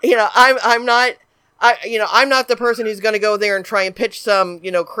 I'm not the person who's going to go there and try and pitch some,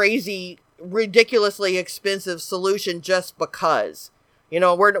 crazy, ridiculously expensive solution just because.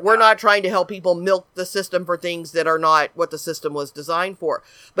 We're not trying to help people milk the system for things that are not what the system was designed for.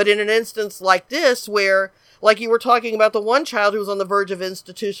 But in an instance like this, where, like you were talking about the one child who was on the verge of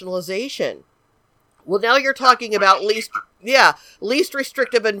institutionalization. Well, now you're talking about least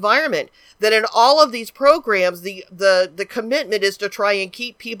restrictive environment. That in all of these programs, the commitment is to try and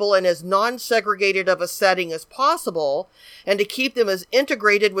keep people in as non-segregated of a setting as possible, and to keep them as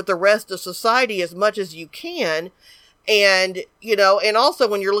integrated with the rest of society as much as you can. And, and also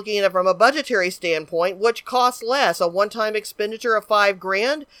when you're looking at it from a budgetary standpoint, which costs less, a one-time expenditure of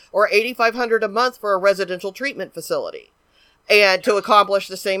 $5,000 or $8,500 a month for a residential treatment facility, and to accomplish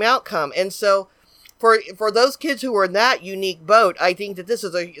the same outcome. And so for those kids who are in that unique boat, I think that this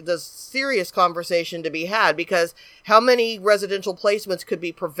is the serious conversation to be had, because how many residential placements could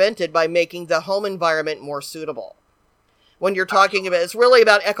be prevented by making the home environment more suitable? When you're talking about, it's really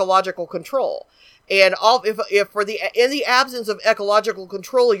about ecological control. And in the absence of ecological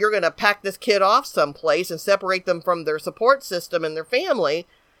control, you're going to pack this kid off someplace and separate them from their support system and their family,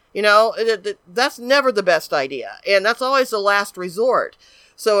 that's never the best idea. And that's always the last resort.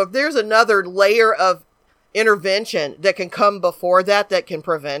 So if there's another layer of intervention that can come before that can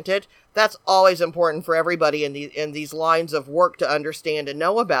prevent it, that's always important for everybody in these lines of work to understand and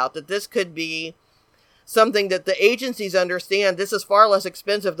know about, that this could be something that the agencies understand. This is far less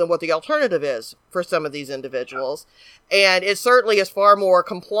expensive than what the alternative is for some of these individuals. And it certainly is far more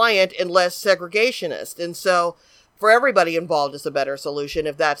compliant and less segregationist. And so for everybody involved, it's a better solution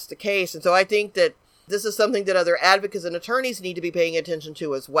if that's the case. And so I think that this is something that other advocates and attorneys need to be paying attention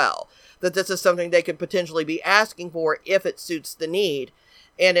to as well. That this is something they could potentially be asking for if it suits the need.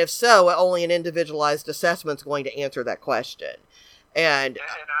 And if so, only an individualized assessment is going to answer that question. And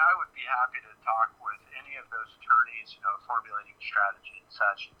I would be happy to talk with any of those attorneys, formulating strategy and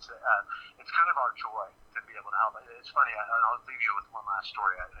such. It's kind of our joy to be able to help. It's funny, I'll leave you with one last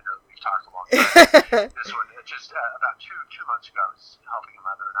story. I know that we've talked a long time. This one, just about two months ago, I was helping a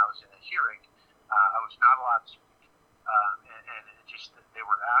mother, and I was in a hearing. I was not allowed to speak. And it just, they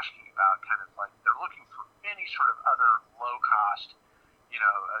were asking about kind of like, they're looking for any sort of other low-cost,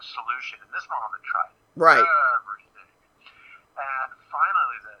 a solution. And this mom had tried everything. And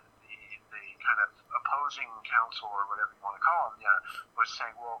finally, the kind of opposing counsel, or whatever you want to call them, was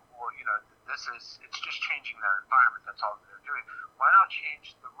saying, well, it's just changing their environment. That's all they're doing. Why not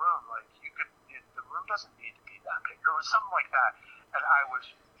change the room? Like, the room doesn't need to be that big. Or it was something like that. And I was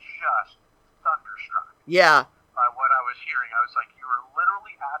just thunderstruck. Yeah. By what I was hearing. I was like, you were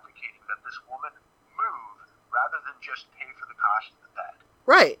literally advocating that this woman move rather than just pay for the cost of the bed.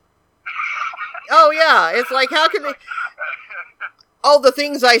 Right. Oh, yeah. It's like, how can they... Oh, the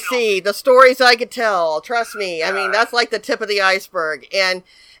things I see, the stories I could tell, trust me. I mean, that's like the tip of the iceberg. And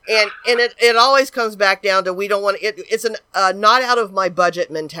it always comes back down to, we don't want it. It's a not out of my budget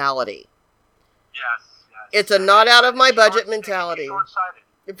mentality. Yes. It's a not out of my budget mentality.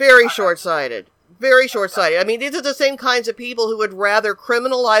 Short-sighted. Very short-sighted. Very short-sighted. I mean, these are the same kinds of people who would rather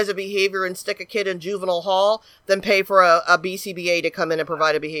criminalize a behavior and stick a kid in juvenile hall than pay for a BCBA to come in and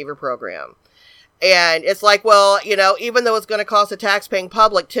provide a behavior program. And it's like, well, even though it's going to cost the tax-paying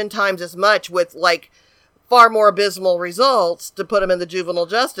public 10 times as much with, like, far more abysmal results to put them in the juvenile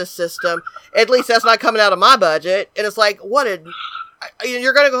justice system, at least that's not coming out of my budget. And it's like, you're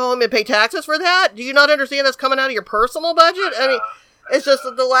going to go home and pay taxes for that? Do you not understand that's coming out of your personal budget? I mean, it's just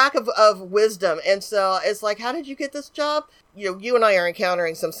the lack of wisdom. And so it's like, how did you get this job? You and I are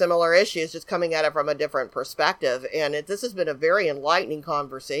encountering some similar issues, just coming at it from a different perspective. And this has been a very enlightening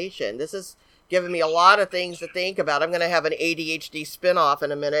conversation. This has given me a lot of things to think about. I'm going to have an ADHD spinoff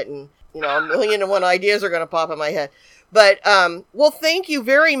in a minute, and, a 1,000,001 ideas are going to pop in my head. But, well, thank you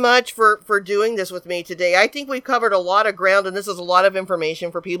very much for doing this with me today. I think we've covered a lot of ground, and this is a lot of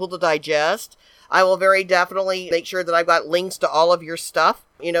information for people to digest. I will very definitely make sure that I've got links to all of your stuff.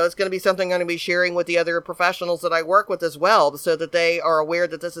 It's going to be something I'm going to be sharing with the other professionals that I work with as well, so that they are aware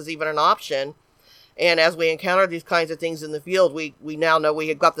that this is even an option. And as we encounter these kinds of things in the field, we now know we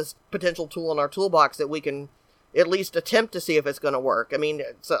have got this potential tool in our toolbox that we can at least attempt to see if it's going to work. I mean,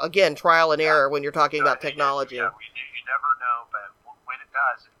 so again, trial and error when you're talking about technology. Yeah, you never know, but when it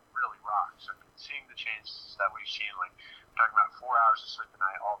does, it really rocks. I mean, seeing the changes that we've seen, like we're talking about 4 hours of sleep a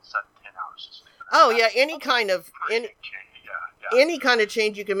night, all of a sudden 10 hours of sleep a night. Oh, yeah, any kind of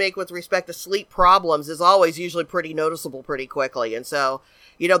change you can make with respect to sleep problems is always usually pretty noticeable pretty quickly. And so,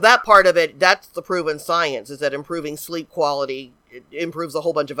 that part of it, that's the proven science, is that improving sleep quality improves a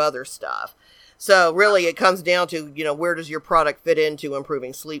whole bunch of other stuff. So really it comes down to, where does your product fit into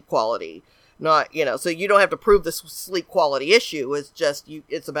improving sleep quality? Not, so you don't have to prove the sleep quality issue. It's just,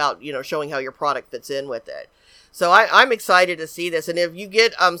 it's about, showing how your product fits in with it. So I'm excited to see this. And if you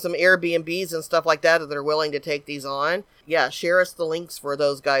get some Airbnbs and stuff like that are willing to take these on, yeah, share us the links for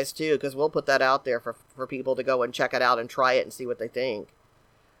those guys too, because we'll put that out there for people to go and check it out and try it and see what they think.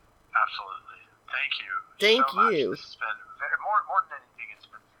 Absolutely. Thank you. Thank so you. Much. This has been more than anything, it's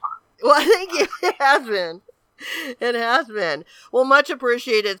been fun. Well, thank you. It has been. It has been. Well, much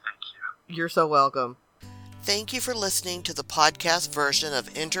appreciated. Thank you. You're so welcome. Thank you for listening to the podcast version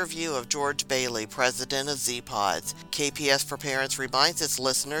of Interview of George Bailey, President of Z-Pods. KPS for Parents reminds its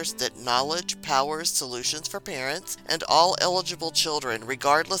listeners that knowledge powers solutions for parents, and all eligible children,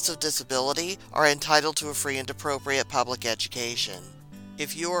 regardless of disability, are entitled to a free and appropriate public education.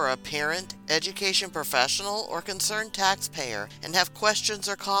 If you are a parent, education professional, or concerned taxpayer and have questions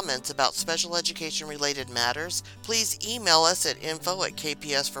or comments about special education related matters, please email us at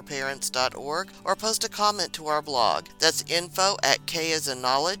info@kpsforparents.org or post a comment to our blog. That's info@K as in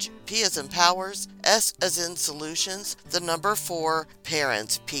knowledge, P as in powers, S as in solutions, the number 4,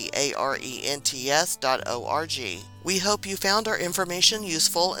 parents, PARENTS.org. We hope you found our information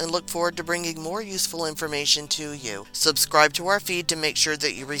useful and look forward to bringing more useful information to you. Subscribe to our feed to make sure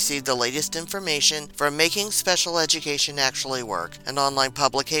that you receive the latest information from Making Special Education Actually Work, an online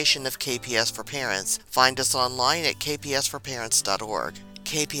publication of KPS for Parents. Find us online at kpsforparents.org.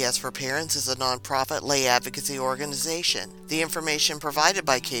 KPS for Parents is a nonprofit lay advocacy organization. The information provided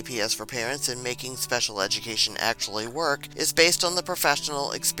by KPS for Parents in Making Special Education Actually Work is based on the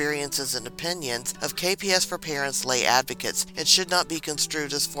professional experiences and opinions of KPS for Parents lay advocates and should not be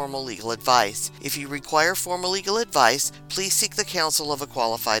construed as formal legal advice. If you require formal legal advice, please seek the counsel of a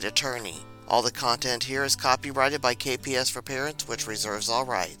qualified attorney. All the content here is copyrighted by KPS for Parents, which reserves all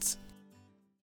rights.